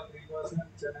 Hyderabad 3%,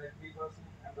 Chennai 3%,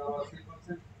 Ahmedabad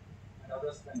 3%, and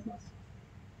others 10%.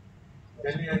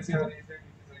 Delhi NCR region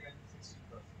it is again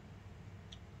 16%.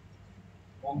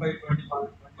 Mumbai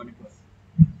 20%.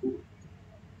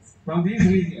 From these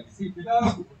regions, see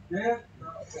because their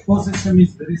ecosystem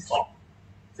is very strong.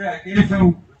 Say I came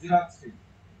from Gujarat state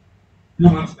few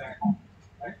months back home,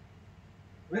 right?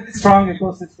 Very strong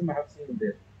ecosystem I have seen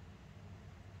there.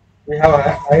 We have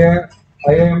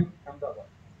IIM Ahmedabad.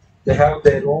 They have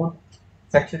their own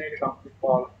Section 8 company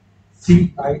called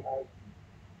CII.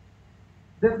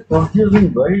 They're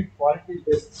producing very quality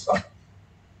based stuff.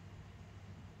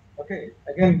 Okay,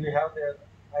 again we have their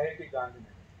IIT Gandhi.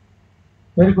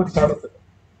 Very good startup.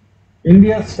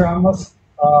 India's famous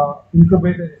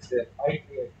incubator is there,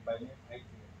 ITA, by name ITA.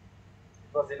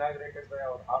 It was inaugurated by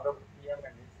our Honorable PM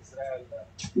and his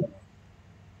Israel.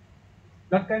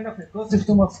 That kind of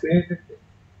ecosystem was created there.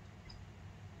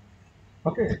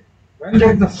 Okay, when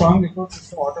there is a strong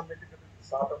ecosystem, automatically the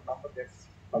startup number gets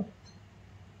published.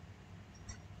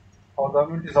 Our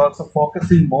government is also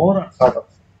focusing more on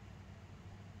startups,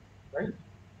 right?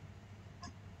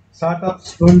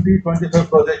 Startups 2025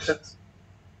 projections,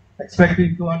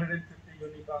 expecting 250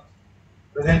 unicorns.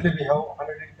 Presently we have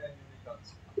 110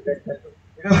 unicorns.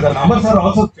 Because the numbers are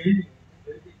also changing.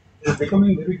 It's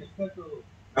becoming very difficult to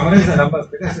memorize the numbers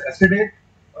because yesterday,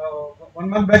 1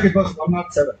 month back, it was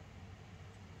 107.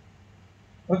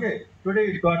 Okay, today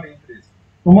it got increased.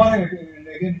 Tomorrow and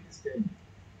again it is changed.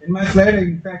 In my slide,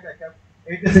 in fact, I have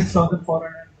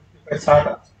 86,455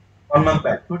 startups 1 month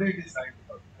back. Today it is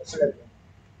 90,000. Yesterday.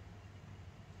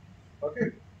 Okay.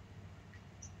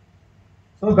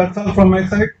 So that's all from my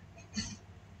side.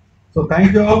 So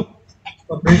thank you all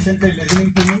for patiently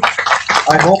listening to me.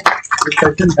 I hope this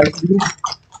session helps you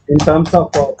in terms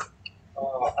of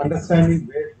understanding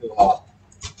where you are.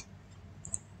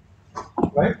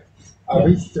 Right? I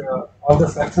wish all the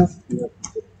success to your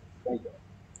future. Thank you.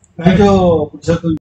 Thank you, Purushottam.